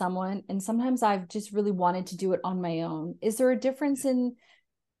worked with someone, and sometimes I've just really wanted to do it on my own. Is there a difference in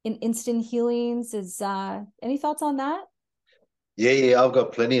instant healings? Is any thoughts on that? Yeah, yeah, I've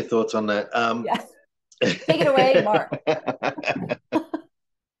got plenty of thoughts on that. Yeah. Take it away, Mark.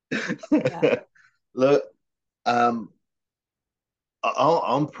 Yeah. Look, um,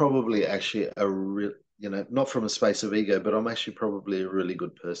 I'm probably actually a real, not from a space of ego, but I'm actually probably a really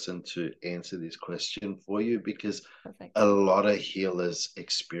good person to answer this question for you, because Perfect. a lot of healers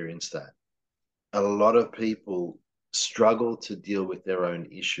experience that. A lot of people struggle to deal with their own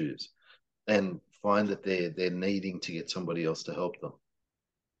issues and find that they're needing to get somebody else to help them.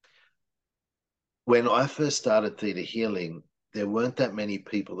 When I first started theta healing, there weren't that many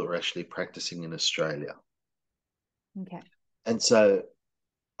people that were actually practicing in Australia. Okay. And so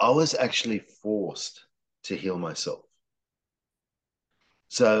I was actually forced to heal myself.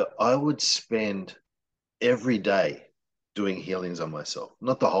 So I would spend every day doing healings on myself,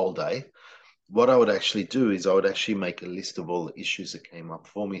 not the whole day. What I would actually do is I would actually make a list of all the issues that came up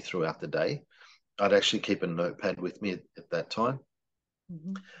for me throughout the day. I'd actually keep a notepad with me at that time.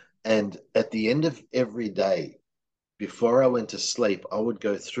 Mm-hmm. And at the end of every day, before I went to sleep, I would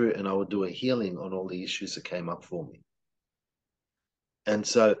go through and I would do a healing on all the issues that came up for me. And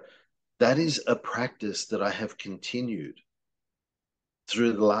so that is a practice that I have continued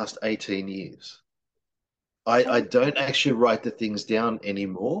through the last 18 years. I don't actually write the things down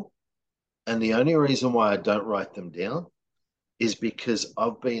anymore. And the only reason why I don't write them down is because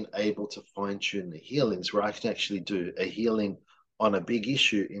I've been able to fine tune the healings where I can actually do a healing on a big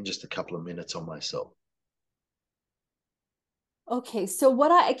issue in just a couple of minutes on myself. Okay, so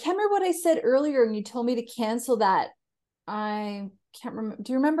I can't remember what I said earlier, and you told me to cancel that. I can't remember.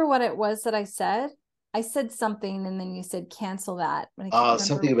 Do you remember what it was that I said? I said something, and then you said cancel that, but I can't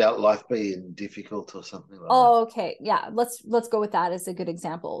Something remember. about life being difficult or something like that. Oh, okay, yeah. Let's go with that as a good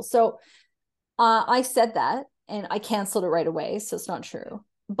example. So, I said that, and I canceled it right away, so it's not true.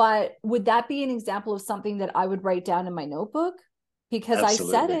 But would that be an example of something that I would write down in my notebook? Because I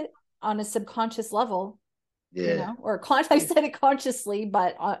said Absolutely. it on a subconscious level, Yeah. or I Yeah. said it consciously,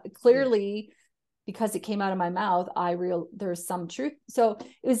 but Yeah. clearly because it came out of my mouth, there's some truth. So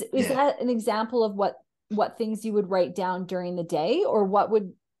is Yeah. that an example of what things you would write down during the day, or what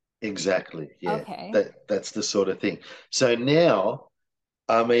would? Exactly. Yeah. Okay. That's the sort of thing. So now,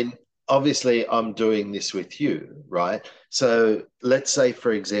 I mean, obviously I'm doing this with you, right? So let's say,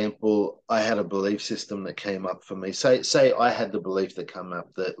 for example, I had a belief system that came up for me. Say I had the belief that come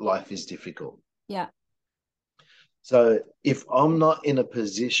up that life is difficult. Yeah. So if I'm not in a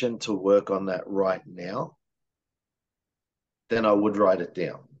position to work on that right now, then I would write it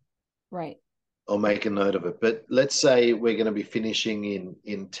down. Right. I'll make a note of it. But let's say we're going to be finishing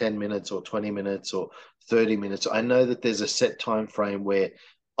in 10 minutes or 20 minutes or 30 minutes. I know that there's a set time frame where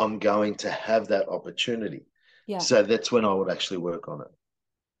I'm going to have that opportunity. Yeah. So that's when I would actually work on it.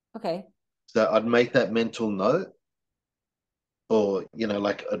 Okay. So I'd make that mental note, or,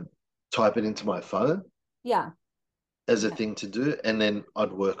 like I'd type it into my phone Yeah. as a Yeah. thing to do, and then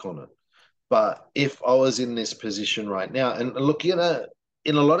I'd work on it. But if I was in this position right now, and look, in a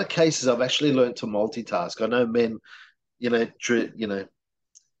lot of cases, I've actually learned to multitask. I know men, you know,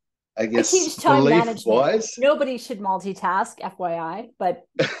 I I guess teach time belief management. wise. Nobody should multitask, FYI, but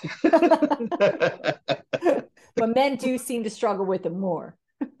but men do seem to struggle with it more.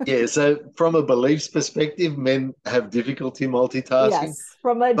 Yeah, so from a beliefs perspective, men have difficulty multitasking, Yes,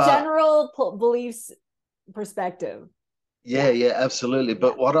 from a but general beliefs perspective. yeah, Yeah. yeah, absolutely. Yeah.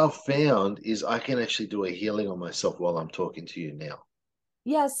 But what I've found is I can actually do a healing on myself while I'm talking to you now.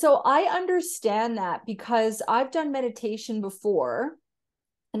 Yeah. So I understand that because I've done meditation before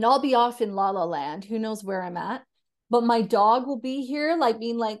and I'll be off in La La Land. Who knows where I'm at? But my dog will be here, like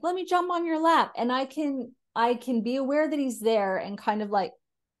being like, let me jump on your lap. And I can be aware that he's there and kind of like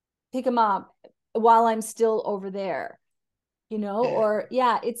pick him up while I'm still over there. Yeah, Or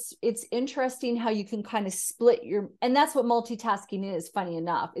yeah, it's interesting how you can kind of split your, and that's what multitasking is, funny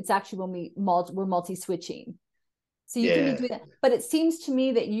enough. It's actually when we're multi-switching. So you can be yeah, doing that. But it seems to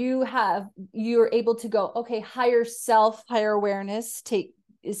me that you're able to go, okay, higher self, higher awareness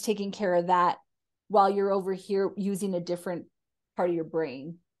is taking care of that while you're over here using a different part of your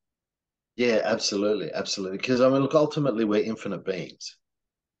brain. yeah, absolutely, absolutely. Because I mean, look, ultimately, we're infinite beings.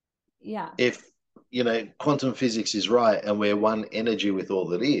 Yeah. If quantum physics is right and we're one energy with all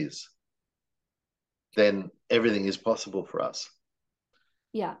that is, then everything is possible for us.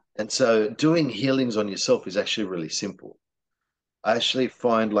 Yeah. And so doing healings on yourself is actually really simple. I actually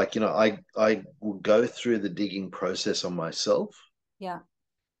find like, I will go through the digging process on myself Yeah.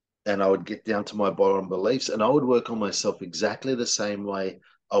 and I would get down to my bottom beliefs and I would work on myself exactly the same way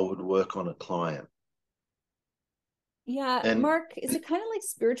I would work on a client. Yeah. And Mark, is it kind of like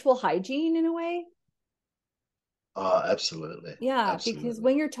spiritual hygiene in a way? oh, absolutely. Yeah, because Absolutely.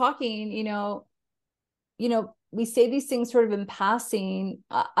 when you're talking, we say these things sort of in passing.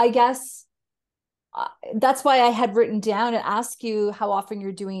 I guess that's why I had written down and ask you how often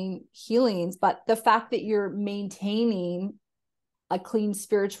you're doing healings, but the fact that you're maintaining a clean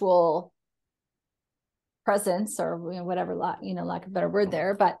spiritual presence, or whatever, lack of a better word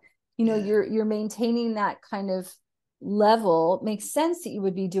there, but Yeah. you're maintaining that kind of level. It makes sense that you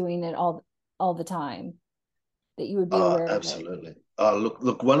would be doing it all the time, that you would be Oh, aware of it. absolutely. Oh,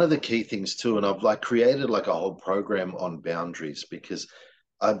 look, one of the key things too, and I've like created like a whole program on boundaries because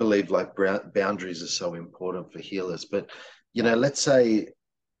I believe like boundaries are so important for healers. But, Yeah. let's say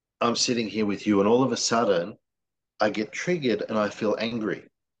I'm sitting here with you and all of a sudden I get triggered and I feel angry.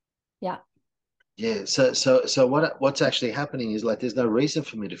 Yeah. Yeah. So what's actually happening is like there's no reason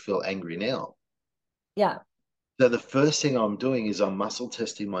for me to feel angry now. Yeah. So the first thing I'm doing is I'm muscle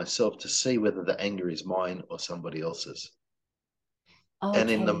testing myself to see whether the anger is mine or somebody else's.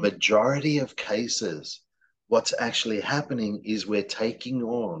 And in the Okay. majority of cases, what's actually happening is we're taking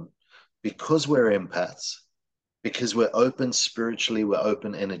on, because we're empaths, because we're open spiritually, we're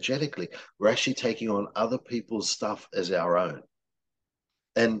open energetically, we're actually taking on other people's stuff as our own.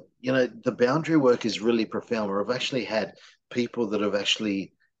 And, the boundary work is really profound. We've actually had people that have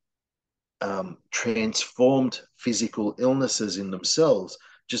actually transformed physical illnesses in themselves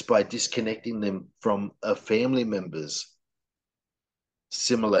just by disconnecting them from a family member's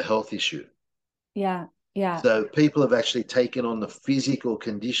similar health issue. Yeah. Yeah. So people have actually taken on the physical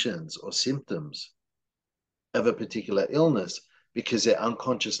conditions or symptoms of a particular illness because they're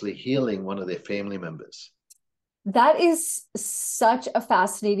unconsciously healing one of their family members. That is such a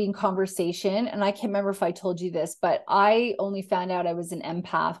fascinating conversation. And I can't remember if I told you this, but I only found out I was an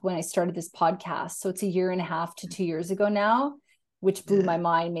empath when I started this podcast. So it's a year and a half to 2 years ago now, which blew Yeah. my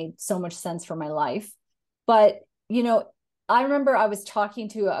mind, made so much sense for my life. But, I remember I was talking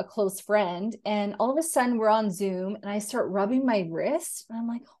to a close friend, and all of a sudden we're on Zoom and I start rubbing my wrist. And I'm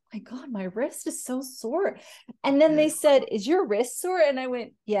like, oh my God, my wrist is so sore. And then they Yeah. said, is your wrist sore? And I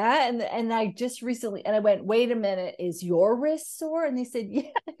went, yeah. And I just recently, and I went, wait a minute, is your wrist sore? And they said,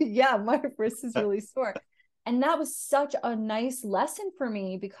 yeah, yeah, my wrist is really sore. And that was such a nice lesson for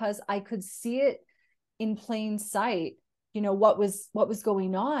me because I could see it in plain sight, what was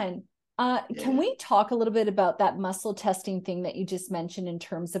going on. Can Yeah. we talk a little bit about that muscle testing thing that you just mentioned in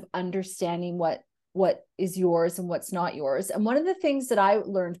terms of understanding what is yours and what's not yours? And one of the things that I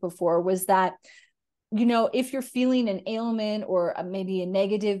learned before was that, if you're feeling an ailment or maybe a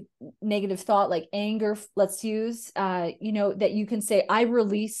negative thought like anger, let's use, that you can say, I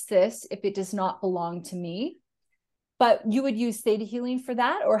release this if it does not belong to me. But you would use theta healing for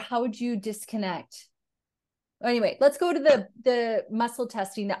that, or how would you disconnect? Anyway, let's go to the muscle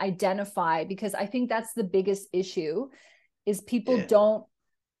testing to identify, because I think that's the biggest issue is people Yeah.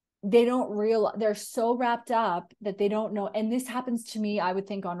 don't realize, they're so wrapped up that they don't know. And this happens to me, I would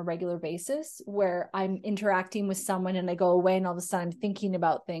think, on a regular basis, where I'm interacting with someone and I go away and all of a sudden I'm thinking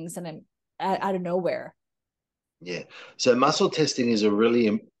about things and I'm out of nowhere. Yeah. So muscle testing is a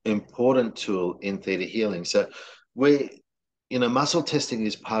really important tool in theta healing. So we, muscle testing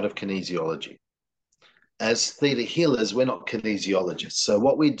is part of kinesiology. As theta healers, we're not kinesiologists. So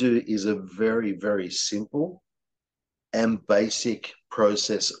what we do is a very, very simple and basic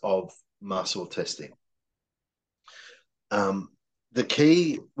process of muscle testing. Um, the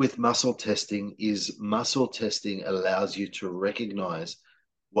key with muscle testing is muscle testing allows you to recognize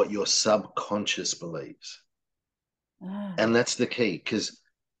what your subconscious believes. Ah. And that's the key because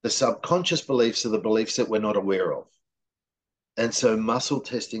the subconscious beliefs are the beliefs that we're not aware of. And so muscle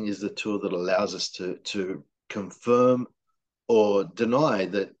testing is the tool that allows us to confirm or deny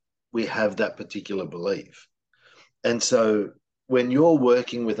that we have that particular belief. And so when you're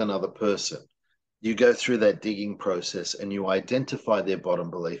working with another person, you go through that digging process and you identify their bottom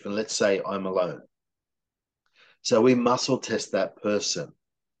belief. And let's say I'm alone. So we muscle test that person.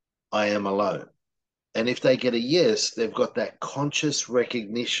 I am alone. And if they get a yes, they've got that conscious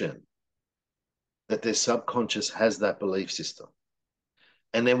recognition that their subconscious has that belief system.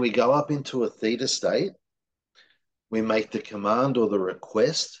 And then we go up into a theta state. We make the command or the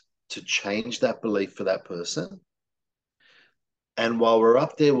request to change that belief for that person. And while we're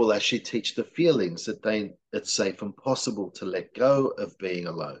up there, we'll actually teach the feelings that it's safe and possible to let go of being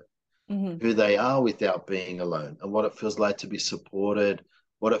alone, Mm-hmm. who they are without being alone, and what it feels like to be supported,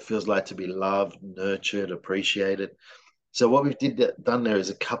 what it feels like to be loved, nurtured, appreciated. So what done there is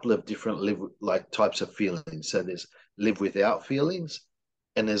a couple of different types of feelings. So there's live without feelings,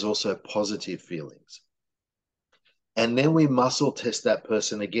 and there's also positive feelings. And then we muscle test that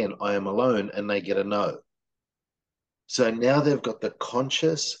person again. I am alone, and they get a no. So now they've got the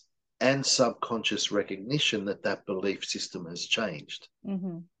conscious and subconscious recognition that that belief system has changed.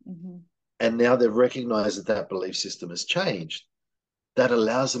 Mm-hmm. Mm-hmm. And now they've recognized that that belief system has changed. That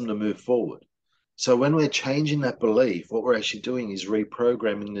allows them to move forward. So when we're changing that belief, what we're actually doing is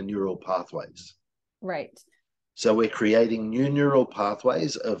reprogramming the neural pathways. Right. So we're creating new neural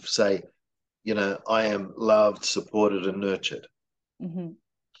pathways of, say, I am loved, supported, and nurtured. Mm-hmm.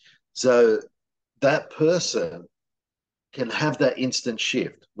 So that person can have that instant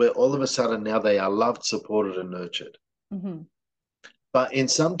shift where all of a sudden now they are loved, supported, and nurtured. Mm-hmm. But in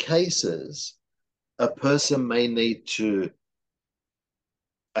some cases, a person may need to,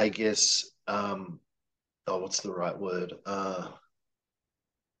 I guess, what's the right word?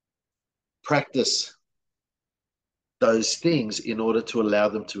 Practice those things in order to allow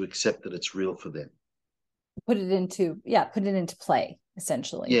them to accept that it's real for them. Put it into play,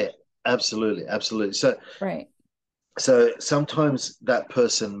 essentially. Yeah, absolutely, absolutely. So Right. So sometimes that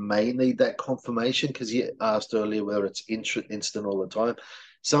person may need that confirmation because you asked earlier whether it's instant all the time.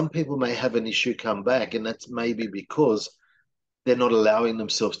 Some people may have an issue come back, and that's maybe because they're not allowing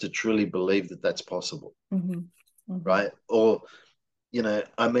themselves to truly believe that that's possible, Mm-hmm. Mm-hmm. right? Or,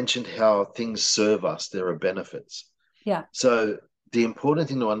 I mentioned how things serve us, there are benefits. Yeah. So the important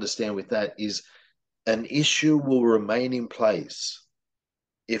thing to understand with that is an issue will remain in place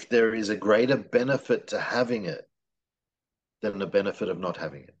if there is a greater benefit to having it than the benefit of not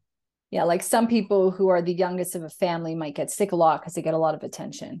having it. Yeah, like some people who are the youngest of a family might get sick a lot because they get a lot of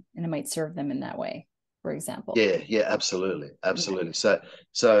attention and it might serve them in that way, for example. Yeah, yeah, absolutely, Yeah. absolutely.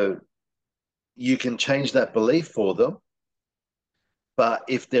 So you can change that belief for them, but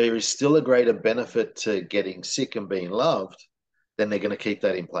if there is still a greater benefit to getting sick and being loved, then they're going to keep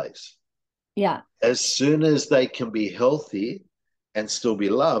that in place. Yeah. As soon as they can be healthy and still be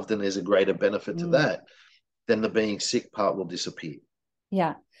loved, and there's a greater benefit to Mm. that, then the being sick part will disappear.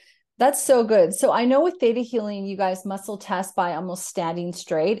 Yeah. That's so good. So I know with theta healing, you guys muscle test by almost standing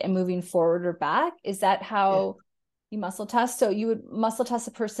straight and moving forward or back. Is that Yeah, how you muscle test? So you would muscle test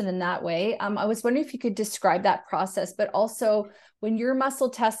a person in that way. I was wondering if you could describe that process, but also when your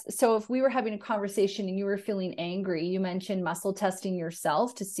muscle test. So if we were having a conversation and you were feeling angry, you mentioned muscle testing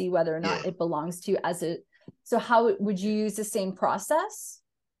yourself to see whether or yeah. not it belongs to you as a. So how would you use the same process?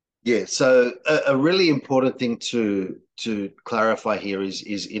 Yeah, so a really important thing to clarify here is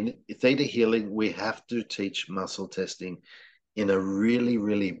in theta healing, we have to teach muscle testing in a really,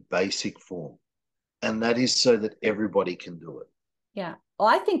 really basic form. And that is so that everybody can do it, Yeah. Well,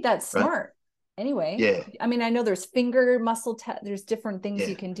 I think that's right? smart. Anyway, Yeah, I mean, I know there's finger muscle there's different things you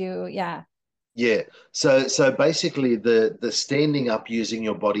yeah, can do. Yeah. yeah. So basically the standing up using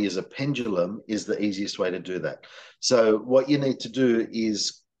your body as a pendulum is the easiest way to do that. So what you need to do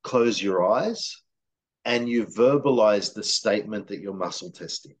is close your eyes and you verbalize the statement that you're muscle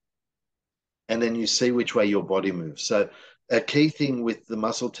testing. And then you see which way your body moves. So a key thing with the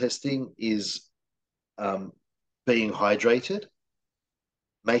muscle testing is um, being hydrated.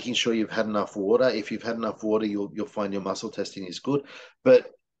 making sure you've had enough water. If you've had enough water, you'll find your muscle testing is good.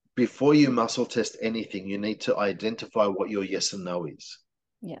 But before you muscle test anything, you need to identify what your yes and no is.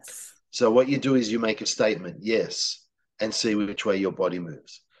 Yes. So what you do is you make a statement, yes, and see which way your body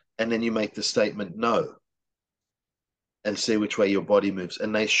moves. And then you make the statement no and see which way your body moves.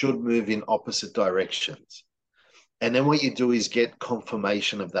 And they should move in opposite directions. And then what you do is get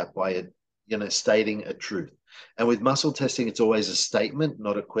confirmation of that by stating a truth. And with muscle testing, it's always a statement,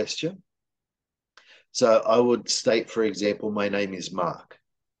 not a question. So I would state, for example, my name is Mark,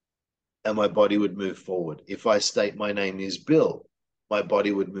 and my body would move forward. If I state my name is Bill, my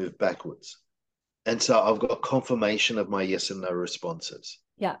body would move backwards. And so I've got confirmation of my yes and no responses.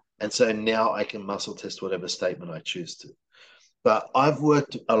 Yeah. And so now I can muscle test whatever statement I choose to. But I've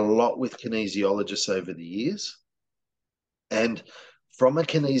worked a lot with kinesiologists over the years. And from a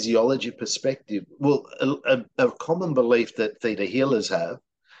kinesiology perspective, well, a common belief that theta healers have,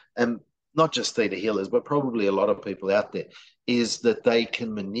 and not just theta healers, but probably a lot of people out there, is that they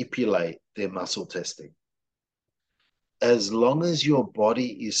can manipulate their muscle testing. As long as your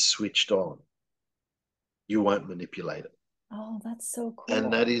body is switched on, you won't manipulate it. Oh, that's so And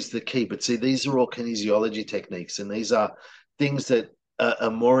cool. that is the key. But see, these are all kinesiology techniques, and these are things that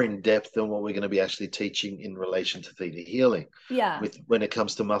are more in depth than what we're going to be actually teaching in relation to theta healing Yeah. with when it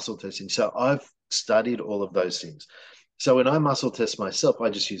comes to muscle testing. So I've studied all of those things. So when I muscle test myself,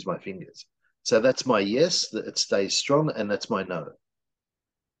 I just use my fingers. So that's my yes, that it stays strong, and that's my no.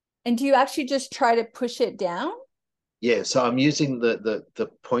 And do you actually just try to push it down? Yeah, so I'm using the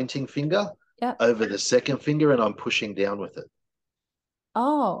pointing finger Yep. over the second finger, and I'm pushing down with it.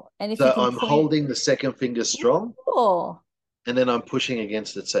 Oh, and if you So can I'm point. holding the second finger strong, Cool. and then I'm pushing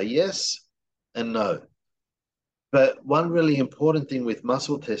against it. So yes and no. But one really important thing with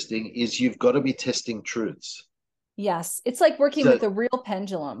muscle testing is you've got to be testing truths. Yes. It's like working So with a real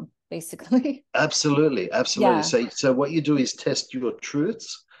pendulum, basically. absolutely, absolutely. Yeah. So what you do is test your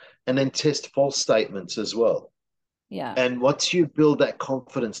truths and then test false statements as well. Yeah. And once you build that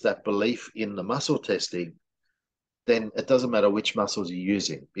confidence, that belief in the muscle testing, then it doesn't matter which muscles you're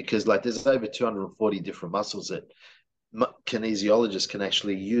using because like there's over 240 different muscles that kinesiologists can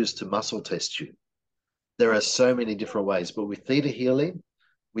actually use to muscle test you. There are so many different ways, but with theta healing,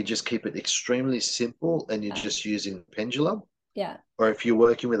 we just keep it extremely simple and you're Yeah. just using pendulum. Yeah. Or if you're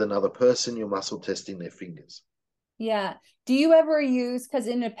working with another person, you're muscle testing their fingers. Yeah. Do you ever use, because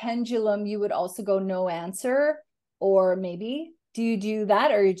in a pendulum, you would also go no answer, or maybe do you do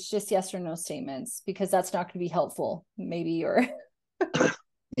that, or it's just yes or no statements? Because that's not going to be helpful, maybe, or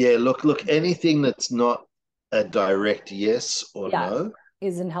Yeah, look, anything that's not a direct yes or yeah, no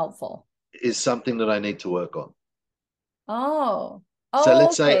isn't helpful. is something that I need to work on. Oh, So oh,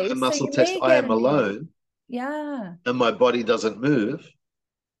 let's say okay. a So muscle you test, may I get am an in. alone Yeah. and my body doesn't move,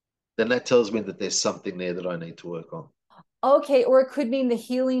 then that tells me that there's something there that I need to work on. Okay. Or it could mean the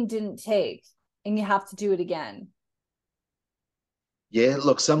healing didn't take and you have to do it again. Yeah,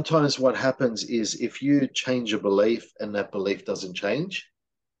 look, sometimes what happens is if you change a belief and that belief doesn't change,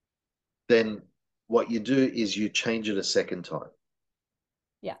 then what you do is you change it a second time.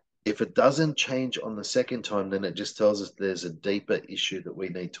 Yeah. If it doesn't change on the second time, then it just tells us there's a deeper issue that we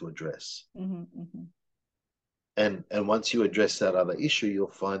need to address. Mm-hmm, mm-hmm. And once you address that other issue,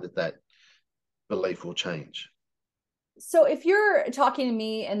 you'll find that that belief will change. So if you're talking to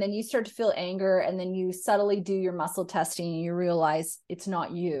me and then you start to feel anger and then you subtly do your muscle testing and you realize it's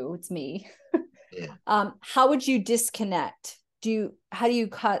not you, it's me. Yeah. How would you disconnect? How do you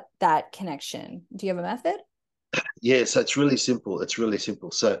cut that connection? Do you have a method? Yeah, so it's really simple. It's really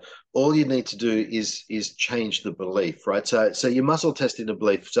simple. So all you need to do is change the belief, right? So you're muscle testing the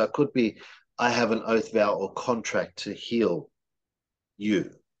belief. So it could be I have an oath vow or contract to heal you,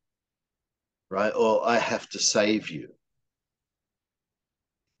 right? Or I have to save you.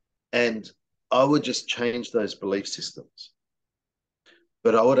 And I would just change those belief systems.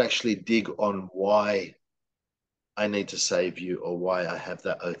 But I would actually dig on why I need to save you or why I have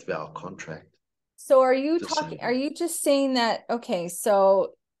that oath vow contract So are you to talking, save are you. you just saying that, okay,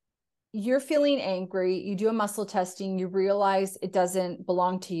 so you're feeling angry, you do a muscle testing, you realize it doesn't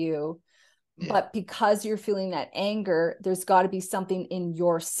belong to you, Yeah, but because you're feeling that anger, there's got to be something in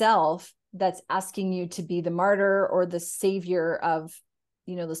yourself that's asking you to be the martyr or the savior of,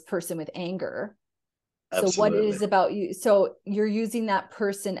 this person with anger. So what it absolutely. is about you. So you're using that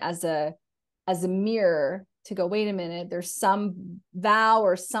person as a mirror to go, wait a minute, there's some vow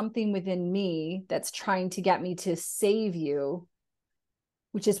or something within me that's trying to get me to save you,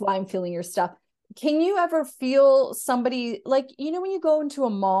 which is why I'm feeling your stuff. can you ever feel somebody like, when you go into a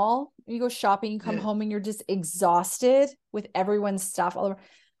mall, you go shopping, you come Yeah, home and you're just exhausted with everyone's stuff all over.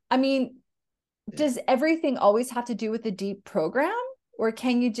 I mean, yeah. does everything always have to do with the deep program, or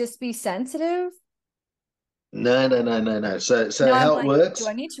can you just be sensitive? No, no, no, no, no. So No, I'm how it like, do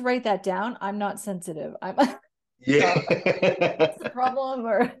I works? need to write that down? I'm not sensitive. I'm Yeah. God, what's the problem?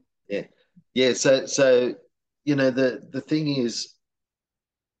 Or Yeah. Yeah. So the thing is,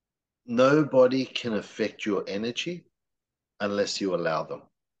 nobody can affect your energy unless you allow them.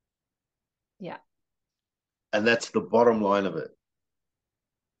 yeah. And that's the bottom line of it.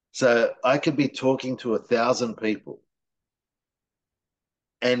 So I could be talking to 1,000 people,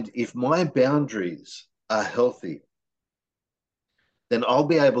 and if my boundaries are healthy, then I'll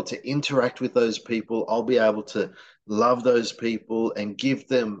be able to interact with those people. I'll be able to love those people and give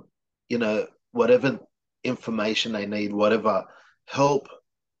them, whatever information they need, whatever help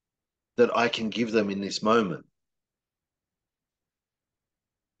that I can give them in this moment.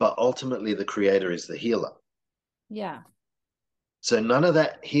 But ultimately, the creator is the healer. Yeah. So none of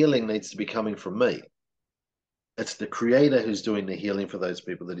that healing needs to be coming from me. It's the creator who's doing the healing for those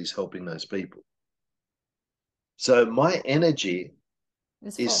people, that he's helping those people. So my energy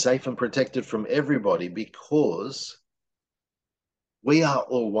It's is full. safe and protected from everybody because we are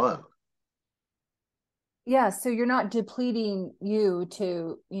all one. Yeah. So you're not depleting you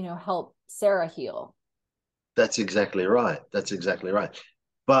to, help Sarah heal. That's exactly right. That's exactly right.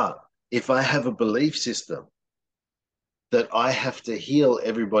 But if I have a belief system that I have to heal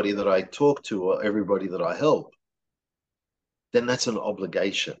everybody that I talk to or everybody that I help, then that's an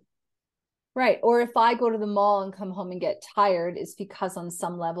obligation. Right. Or if I go to the mall and come home and get tired, it's because on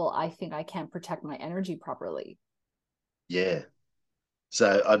some level I think I can't protect my energy properly. Yeah.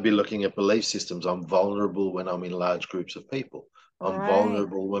 So I'd be looking at belief systems. I'm vulnerable when I'm in large groups of people. I'm Right.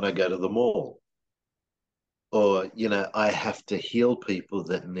 vulnerable when I go to the mall. Or, I have to heal people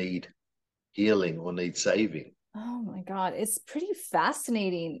that need healing or need saving. Oh my God. It's pretty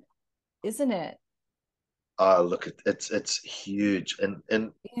fascinating, isn't it? Oh, look, it's huge, and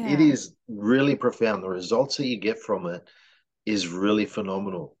it Yeah. is really profound. The results that you get from it is really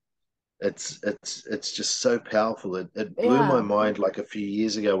phenomenal. It's just so powerful. It blew my Yeah. mind like a few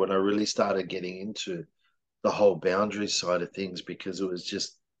years ago when I really started getting into the whole boundaries side of things, because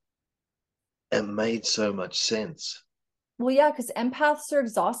it made so much sense. Well, yeah, because empaths are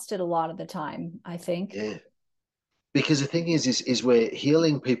exhausted a lot of the time, I think. Yeah. Because the thing is we're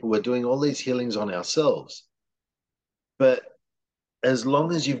healing people, we're doing all these healings on ourselves. But as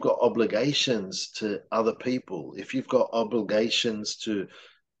long as you've got obligations to other people, if you've got obligations to,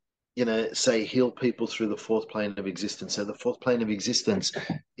 say, heal people through the fourth plane of existence. So the fourth plane of existence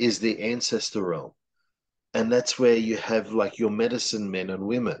is the ancestor realm. And that's where you have like your medicine men and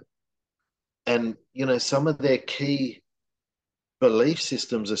women. And, some of their key belief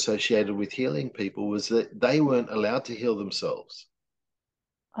systems associated with healing people was that they weren't allowed to heal themselves.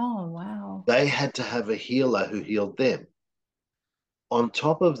 Oh, wow. They had to have a healer who healed them. On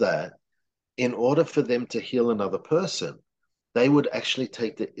top of that, in order for them to heal another person, they would actually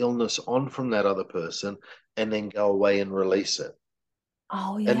take the illness on from that other person and then go away and release it.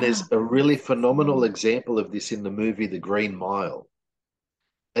 Oh, And yeah. there's a really phenomenal example of this in the movie The Green Mile.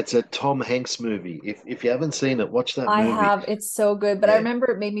 It's a Tom Hanks movie. If you haven't seen it, watch that I movie. have. It's so good. But I Yeah,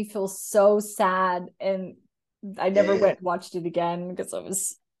 remember it made me feel so sad. And I never yeah, went and watched it again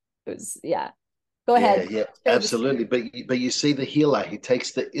because yeah. Go yeah, ahead. yeah, Share this. absolutely. But you see the healer, he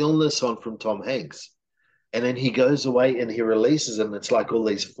takes the illness on from Tom Hanks, and then he goes away and he releases it, and it's like all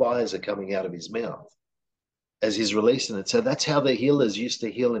these flies are coming out of his mouth as he's releasing it. So that's how the healers used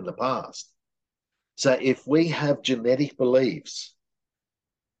to heal in the past. So if we have genetic beliefs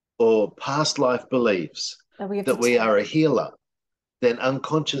or past life beliefs That we have to that we take. are a healer, then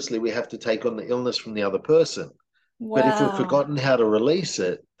unconsciously we have to take on the illness from the other person. But if we've Wow. forgotten how to release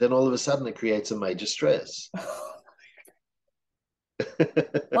it, then all of a sudden it creates a major stress.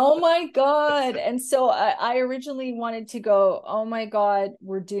 Oh my God. And so I originally wanted to go, oh my God,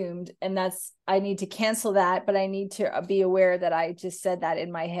 we're doomed. And I need to cancel that, but I need to be aware that I just said that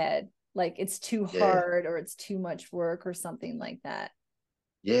in my head. Like it's too Yeah, hard or it's too much work or something like that.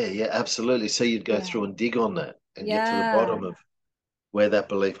 yeah, yeah, absolutely. So you'd go Yeah. through and dig on that and get to the Yeah. bottom of where that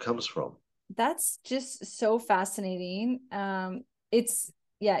belief comes from. That's just so fascinating.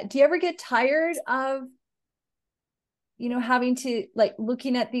 Yeah. Do you ever get tired of, having to like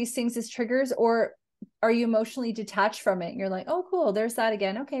looking at these things as triggers, or are you emotionally detached from it and you're like, oh cool, there's that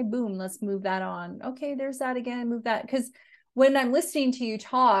again, okay, boom, let's move that on, okay, there's that again, move that? Because when I'm listening to you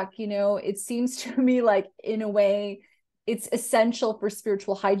talk, it seems to me like in a way it's essential for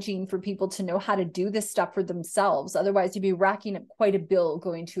spiritual hygiene for people to know how to do this stuff for themselves. Otherwise, you'd be racking up quite a bill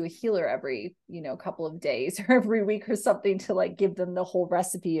going to a healer every, couple of days or every week or something to like give them the whole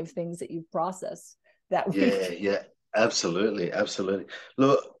recipe of things that you've processed that Yeah, week. yeah, absolutely, absolutely.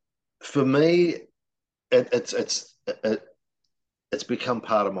 Look, for me, it, it's become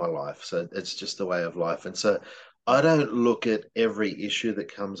part of my life. So it's just a way of life. And so I don't look at every issue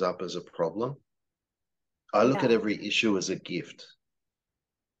that comes up as a problem. I look at Yeah. every issue as a gift.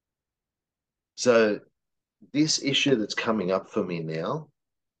 So this issue that's coming up for me now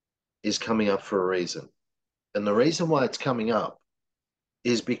is coming up for a reason. And the reason why it's coming up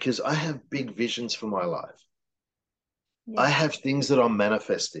is because I have big visions for my life. I Yeah. have things that I'm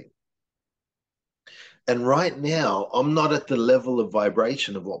manifesting. And right now, I'm not at the level of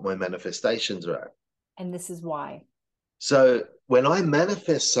vibration of what my manifestations are at. And this is why. So when I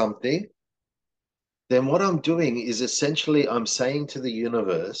manifest something, then what I'm doing is essentially I'm saying to the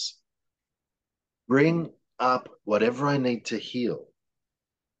universe, bring up whatever I need to heal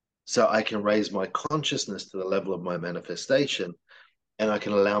so I can raise my consciousness to the level of my manifestation and I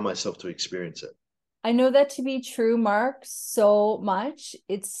can allow myself to experience it. I know that to be true, Mark, so much.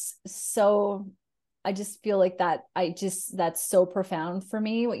 It's so, I just feel like that's so profound for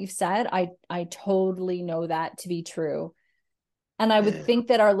me, what you've said. I totally know that to be true. And I would Yeah, think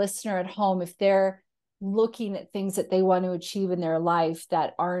that our listener at home, if they're looking at things that they want to achieve in their life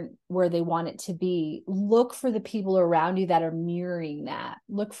that aren't where they want it to be, look for the people around you that are mirroring that.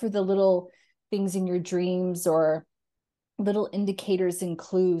 Look for the little things in your dreams or little indicators and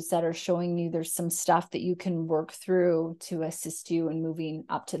clues that are showing you there's some stuff that you can work through to assist you in moving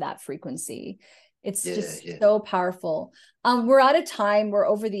up to that frequency. It's yeah, just yeah. so powerful. We're out of time. We're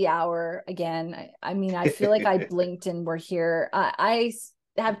over the hour again. I mean, I feel like I blinked and we're here. I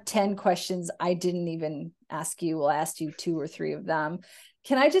have 10 questions I didn't even ask you. Well, I asked you two or three of them.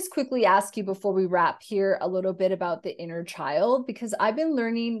 Can I just quickly ask you before we wrap here a little bit about the inner child? Because I've been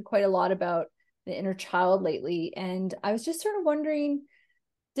learning quite a lot about the inner child lately. And I was just sort of wondering,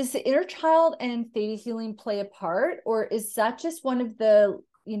 does the inner child and theta healing play a part, or is that just one of the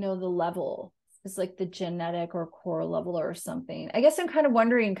level? Is like the genetic or core level or something? I guess I'm kind of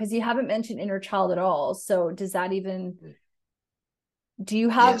wondering because you haven't mentioned inner child at all. So does that even do you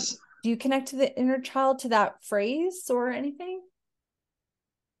have Yes. do you connect to the inner child to that phrase or anything?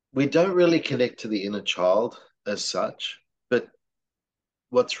 We don't really connect to the inner child as such, but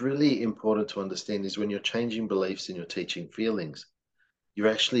what's really important to understand is when you're changing beliefs and you're teaching feelings, you're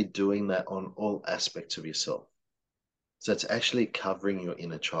actually doing that on all aspects of yourself. So it's actually covering your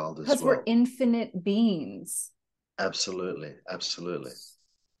inner child as Because we're well. infinite beings. Absolutely, absolutely.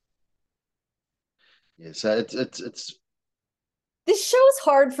 Yeah. So it's This show's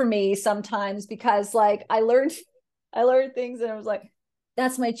hard for me sometimes because like I learned things and I was like,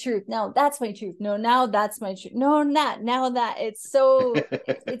 that's my truth. No, that's my truth. No, now that's my truth. No, not now that it's so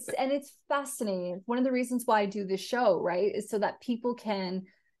it's fascinating. It's one of the reasons why I do this show, right? Is so that people can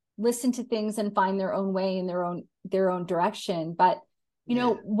listen to things and find their own way in their own direction. But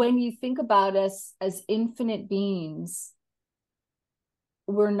yeah, when you think about us as infinite beings,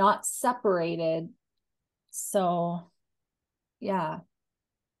 we're not separated. So yeah,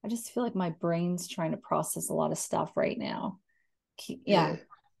 I just feel like my brain's trying to process a lot of stuff right now. Yeah. yeah.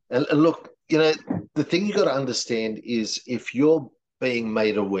 And look, the thing you got to understand is if you're being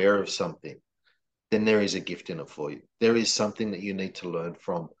made aware of something, then there is a gift in it for you. There is something that you need to learn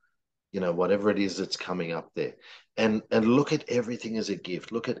from, whatever it is that's coming up there. And look at everything as a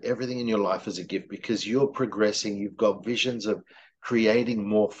gift. Look at everything in your life as a gift because you're progressing. You've got visions of creating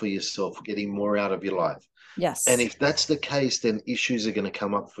more for yourself, getting more out of your life. And Yes. if that's the case, then issues are going to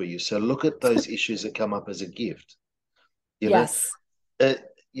come up for you. So look at those issues that come up as a gift. You know, Yes. uh,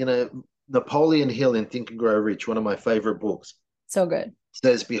 Napoleon Hill in Think and Grow Rich, one of my favorite books, So good.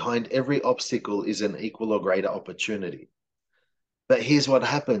 says behind every obstacle is an equal or greater opportunity. But here's what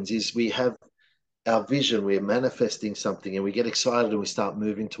happens is we have our vision, we're manifesting something and we get excited and we start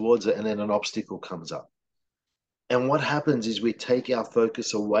moving towards it and then an obstacle comes up. And what happens is we take our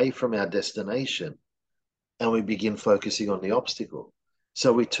focus away from our destination and we begin focusing on the obstacle.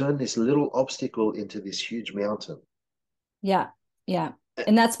 So we turn this little obstacle into this huge mountain. Yeah. Yeah.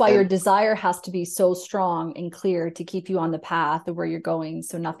 And that's why your And desire has to be so strong and clear to keep you on the path of where you're going.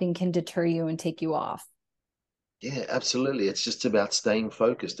 So nothing can deter you and take you off. yeah, absolutely. It's just about staying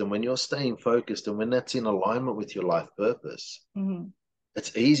focused. And when you're staying focused and when that's in alignment with your life purpose, Mm-hmm.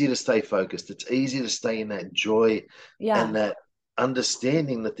 it's easy to stay focused. It's easy to stay in that joy and Yeah. that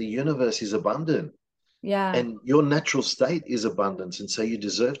understanding that the universe is abundant Yeah. and your natural state is abundance. And so you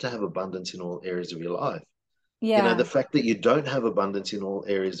deserve to have abundance in all areas of your life. Yeah. The fact that you don't have abundance in all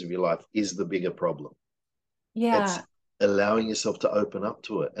areas of your life is the bigger problem. It's Yeah. allowing yourself to open up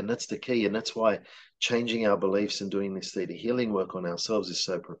to it. And that's the key. And that's why changing our beliefs and doing this theta healing work on ourselves is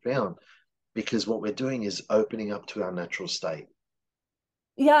so profound, because what we're doing is opening up to our natural state.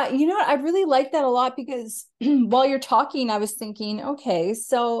 Yeah, what? I really like that a lot because while you're talking, I was thinking, okay,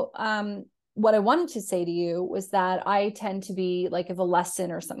 so what I wanted to say to you was that I tend to be like, if a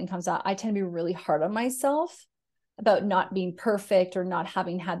lesson or something comes out, I tend to be really hard on myself about not being perfect or not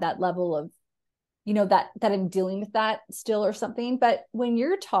having had that level of, that I'm dealing with that still or something. But when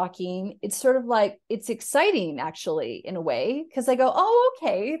you're talking, it's sort of like it's exciting actually in a way, because I go, oh,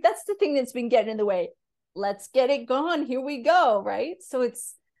 okay, that's the thing that's been getting in the way. Let's get it gone. Here we go. Right. So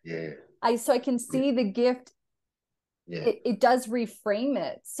Yeah. I can Yeah. see the gift. Yeah. It does reframe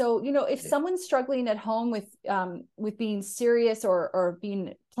it. So, if Yeah. someone's struggling at home with being serious or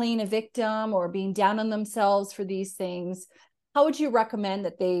being playing a victim or being down on themselves for these things, how would you recommend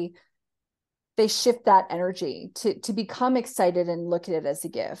that they shift that energy to become excited and look at it as a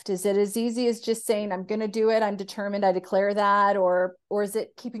gift? Is it as easy as just saying, I'm going to do it, I'm determined, I declare that, or is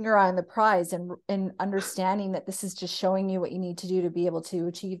it keeping your eye on the prize and understanding that this is just showing you what you need to do to be able to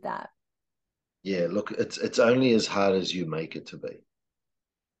achieve that? Yeah. Look, it's only as hard as you make it to be.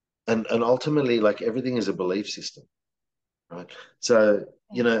 And ultimately, like everything is a belief system, right? So,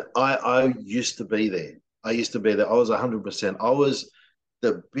 Yeah. I used to be there. I used to be there. I was 100%. I was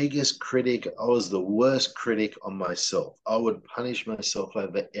the biggest critic. I was the worst critic on myself. I would punish myself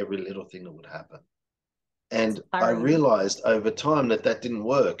over every little thing that would happen. It's And I tiring. realized over time that that didn't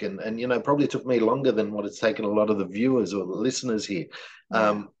work. And probably took me longer than what it's taken a lot of the viewers or the listeners here,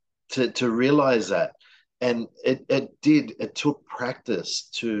 Yeah. to realize that. And it took practice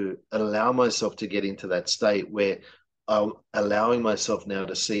to allow myself to get into that state where I'm allowing myself now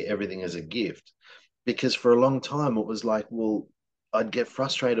to see everything as a gift. Because for a long time, it was like, well, I'd get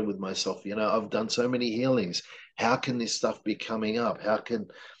frustrated with myself. I've done so many healings. How can this stuff be coming up? How can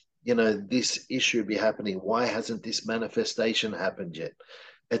this issue be happening? Why hasn't this manifestation happened yet?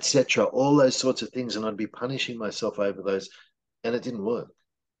 Etc. All those sorts of things. And I'd be punishing myself over those, and it didn't work.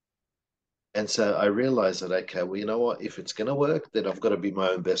 And so I realized that, okay, well, you know what? If it's going to work, then I've got to be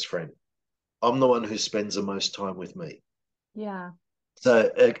my own best friend. I'm the one who spends the most time with me. Yeah.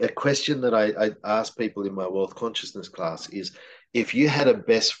 So a question that I ask people in my wealth consciousness class is, if you had a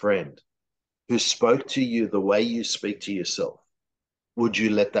best friend who spoke to you the way you speak to yourself, would you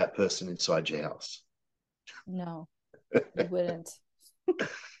let that person inside your house? No, I wouldn't.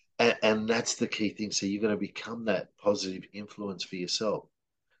 And that's the key thing. So you're going to become that positive influence for yourself,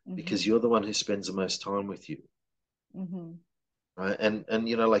 because Mm-hmm. you're the one who spends the most time with you, Mm-hmm. right? And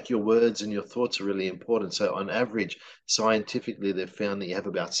like your words and your thoughts are really important. So on average, scientifically, they've found that you have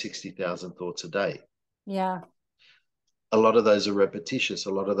about 60,000 thoughts a day. Yeah. A lot of those are repetitious. A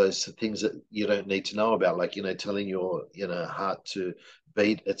lot of those are things that you don't need to know about, like telling your heart to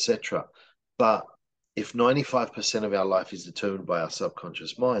beat, etc. But if 95% of our life is determined by our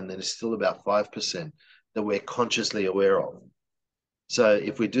subconscious mind, then it's still about 5% that we're consciously aware of. So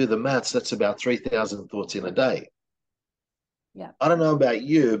if we do the maths, that's about 3,000 thoughts in a day. Yeah. I don't know about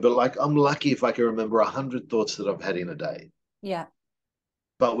you, but like I'm lucky if I can remember 100 thoughts that I've had in a day. Yeah.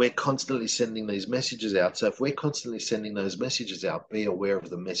 But we're constantly sending these messages out. So if we're constantly sending those messages out, be aware of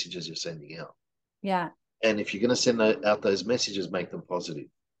the messages you're sending out. Yeah. And if you're going to send out those messages, make them positive.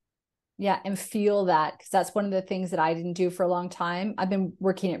 Yeah. And feel that, because that's one of the things that I didn't do for a long time. I've been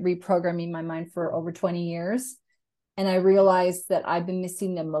working at reprogramming my mind for over 20 years. And I realized that I've been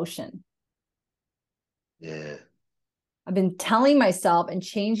missing the emotion. Yeah. I've been telling myself and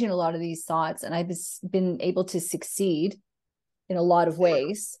changing a lot of these thoughts, and I've been able to succeed in a lot of Yeah.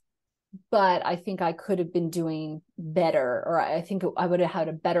 ways. But I think I could have been doing better, or I think I would have had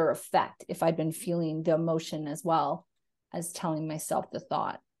a better effect if I'd been feeling the emotion as well as telling myself the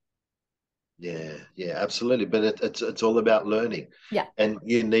thought. Yeah. Yeah. Absolutely. But it's all about learning. Yeah. And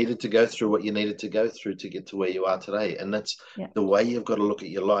you needed to go through what you needed to go through to get to where you are today. And that's Yeah. the way you've got to look at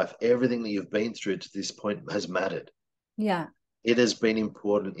your life. Everything that you've been through to this point has mattered. Yeah. It has been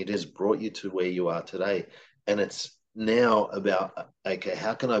important. It has brought you to where you are today. And it's now about, okay,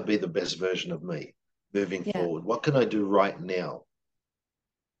 how can I be the best version of me moving Yeah. forward? What can I do right now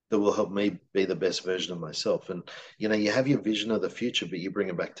that will help me be the best version of myself? And, you have your vision of the future, but you bring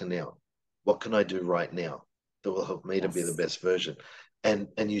it back to now. What can I do right now that will help me to be the Yes. best version? And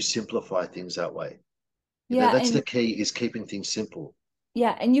you simplify things that way. Yeah. That's the And key, is keeping things simple.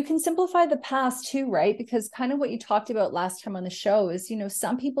 yeah. And you can simplify the past too, right? Because kind of what you talked about last time on the show is,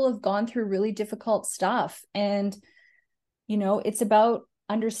 some people have gone through really difficult stuff. And, it's about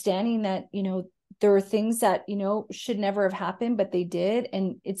understanding that, there are things that, should never have happened, but they did.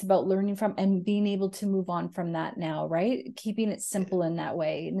 And it's about learning from and being able to move on from that now, right? Keeping it simple in that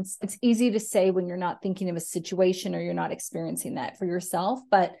way. And it's easy to say when you're not thinking of a situation or you're not experiencing that for yourself,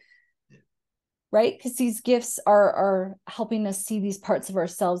 but right? Because these gifts are helping us see these parts of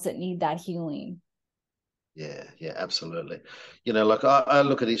ourselves that need that healing. Yeah, absolutely. Like I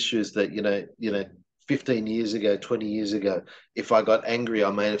look at issues that, 15 years ago, 20 years ago, if I got angry,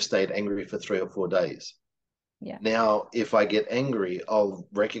 I may have stayed angry for 3 or 4 days. Yeah. Now, if I get angry, I'll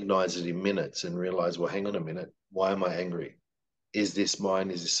recognize it in minutes and realize, well, hang on a minute. Why am I angry? Is this mine?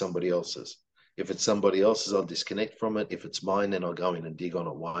 Is this somebody else's? If it's somebody else's, I'll disconnect from it. If it's mine, then I'll go in and dig on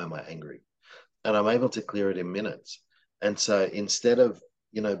it. Why am I angry? And I'm able to clear it in minutes. And so instead of,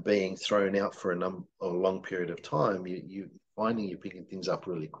 being thrown out for a long period of time, you finding you're picking things up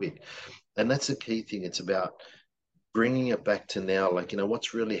really quick. And that's the key thing. It's about bringing it back to now, like,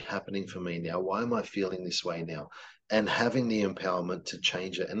 what's really happening for me now? Why am I feeling this way now? And having the empowerment to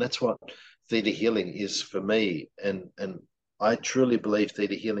change it. And that's what theta healing is for me. And I truly believe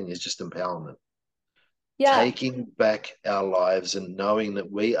theta healing is just empowerment. Yeah. Taking back our lives and knowing that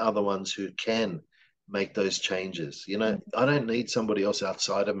we are the ones who can make those changes. I don't need somebody else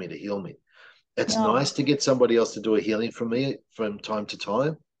outside of me to heal me. It's No. nice to get somebody else to do a healing for me from time to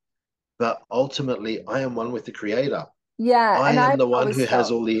time, but ultimately, I am one with the Creator. Yeah. I And am I've the one who always has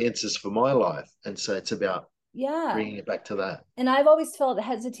felt, all the answers for my life. And so it's about yeah. bringing it back to that. And I've always felt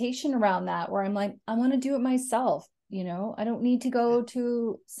hesitation around that, where I'm like, I want to do it myself. I don't need to go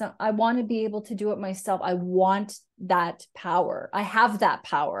to some, I want to be able to do it myself. I want that power. I have that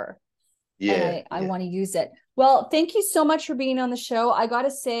power and Yeah, I yeah. want to use it. Well, thank you so much for being on the show. I got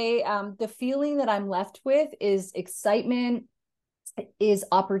to say, the feeling that I'm left with is excitement, is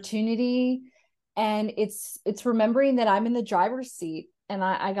opportunity, and it's remembering that I'm in the driver's seat and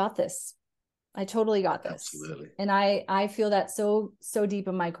I got this. I totally got this. Absolutely. And I feel that so deep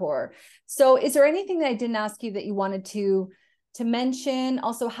in my core. So is there anything that I didn't ask you that you wanted to mention?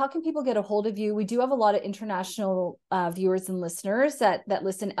 Also, how can people get a hold of you? We do have a lot of international viewers and listeners that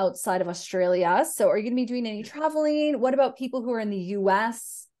listen outside of Australia. So are you going to be doing any traveling? What about people who are in the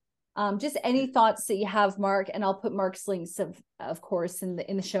US? Just any thoughts that you have, Mark, and I'll put Mark's links of course in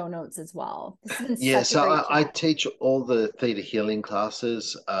the show notes as well. This has been Yeah, such a so great I chat. teach all the theta healing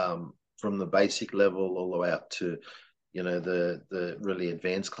classes, from the basic level all the way up to, the really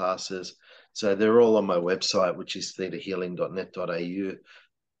advanced classes. So they're all on my website, which is thetahealing.net.au.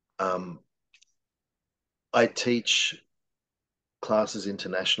 Um, I teach classes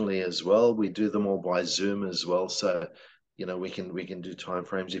internationally as well. We do them all by Zoom as well. So, we can do time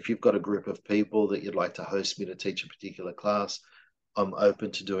frames. If you've got a group of people that you'd like to host me to teach a particular class, I'm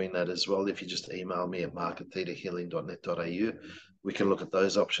open to doing that as well. If you just email me at mark@thetahealing.net.au, we can look at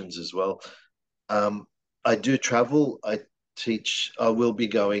those options as well. I do travel. I will be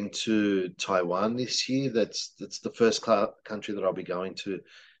going to Taiwan this year. That's the first country that I'll be going to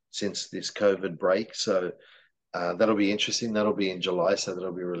since this COVID break. So that'll be interesting. That'll be in July, so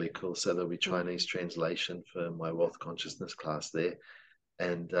that'll be really cool. So there'll be Chinese translation for my wealth consciousness class there.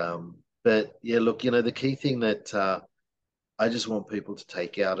 And but yeah, look, the key thing that I just want people to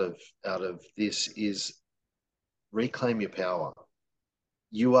take out of this is reclaim your power.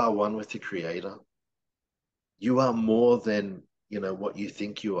 You are one with the Creator. You are more than what you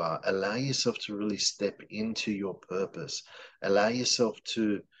think you are. Allow yourself to really step into your purpose. Allow yourself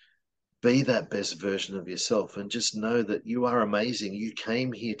to be that best version of yourself and just know that you are amazing. You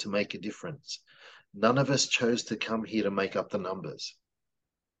came here to make a difference. None of us chose to come here to make up the numbers.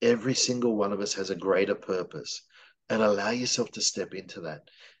 Every single one of us has a greater purpose, and allow yourself to step into that.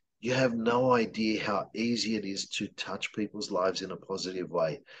 You have no idea how easy it is to touch people's lives in a positive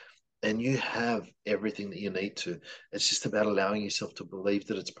way. And you have everything that you need to. It's just about allowing yourself to believe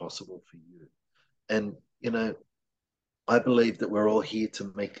that it's possible for you. And, I believe that we're all here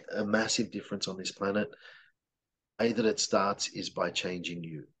to make a massive difference on this planet. The way that it starts is by changing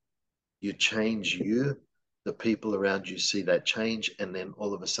you. You change you, the people around you see that change, and then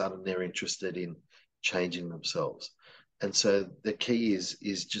all of a sudden they're interested in changing themselves. And so the key is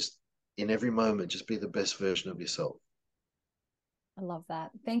just in every moment, just be the best version of yourself. I love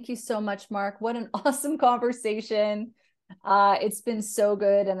that. Thank you so much, Mark. What an awesome conversation. It's been so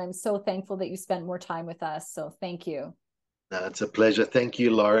good, and I'm so thankful that you spent more time with us. So thank you. No, it's a pleasure. Thank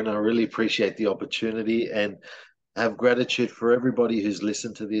you, Lauren. I really appreciate the opportunity and have gratitude for everybody who's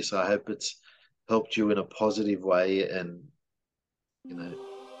listened to this. I hope it's helped you in a positive way and,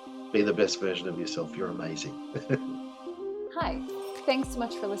 be the best version of yourself. You're amazing. Hi. Thanks so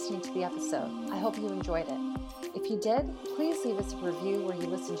much for listening to the episode. I hope you enjoyed it. If you did, please leave us a review where you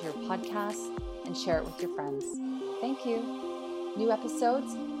listen to your podcast. and share it with your friends. Thank you. New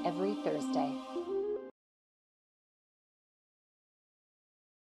episodes every Thursday.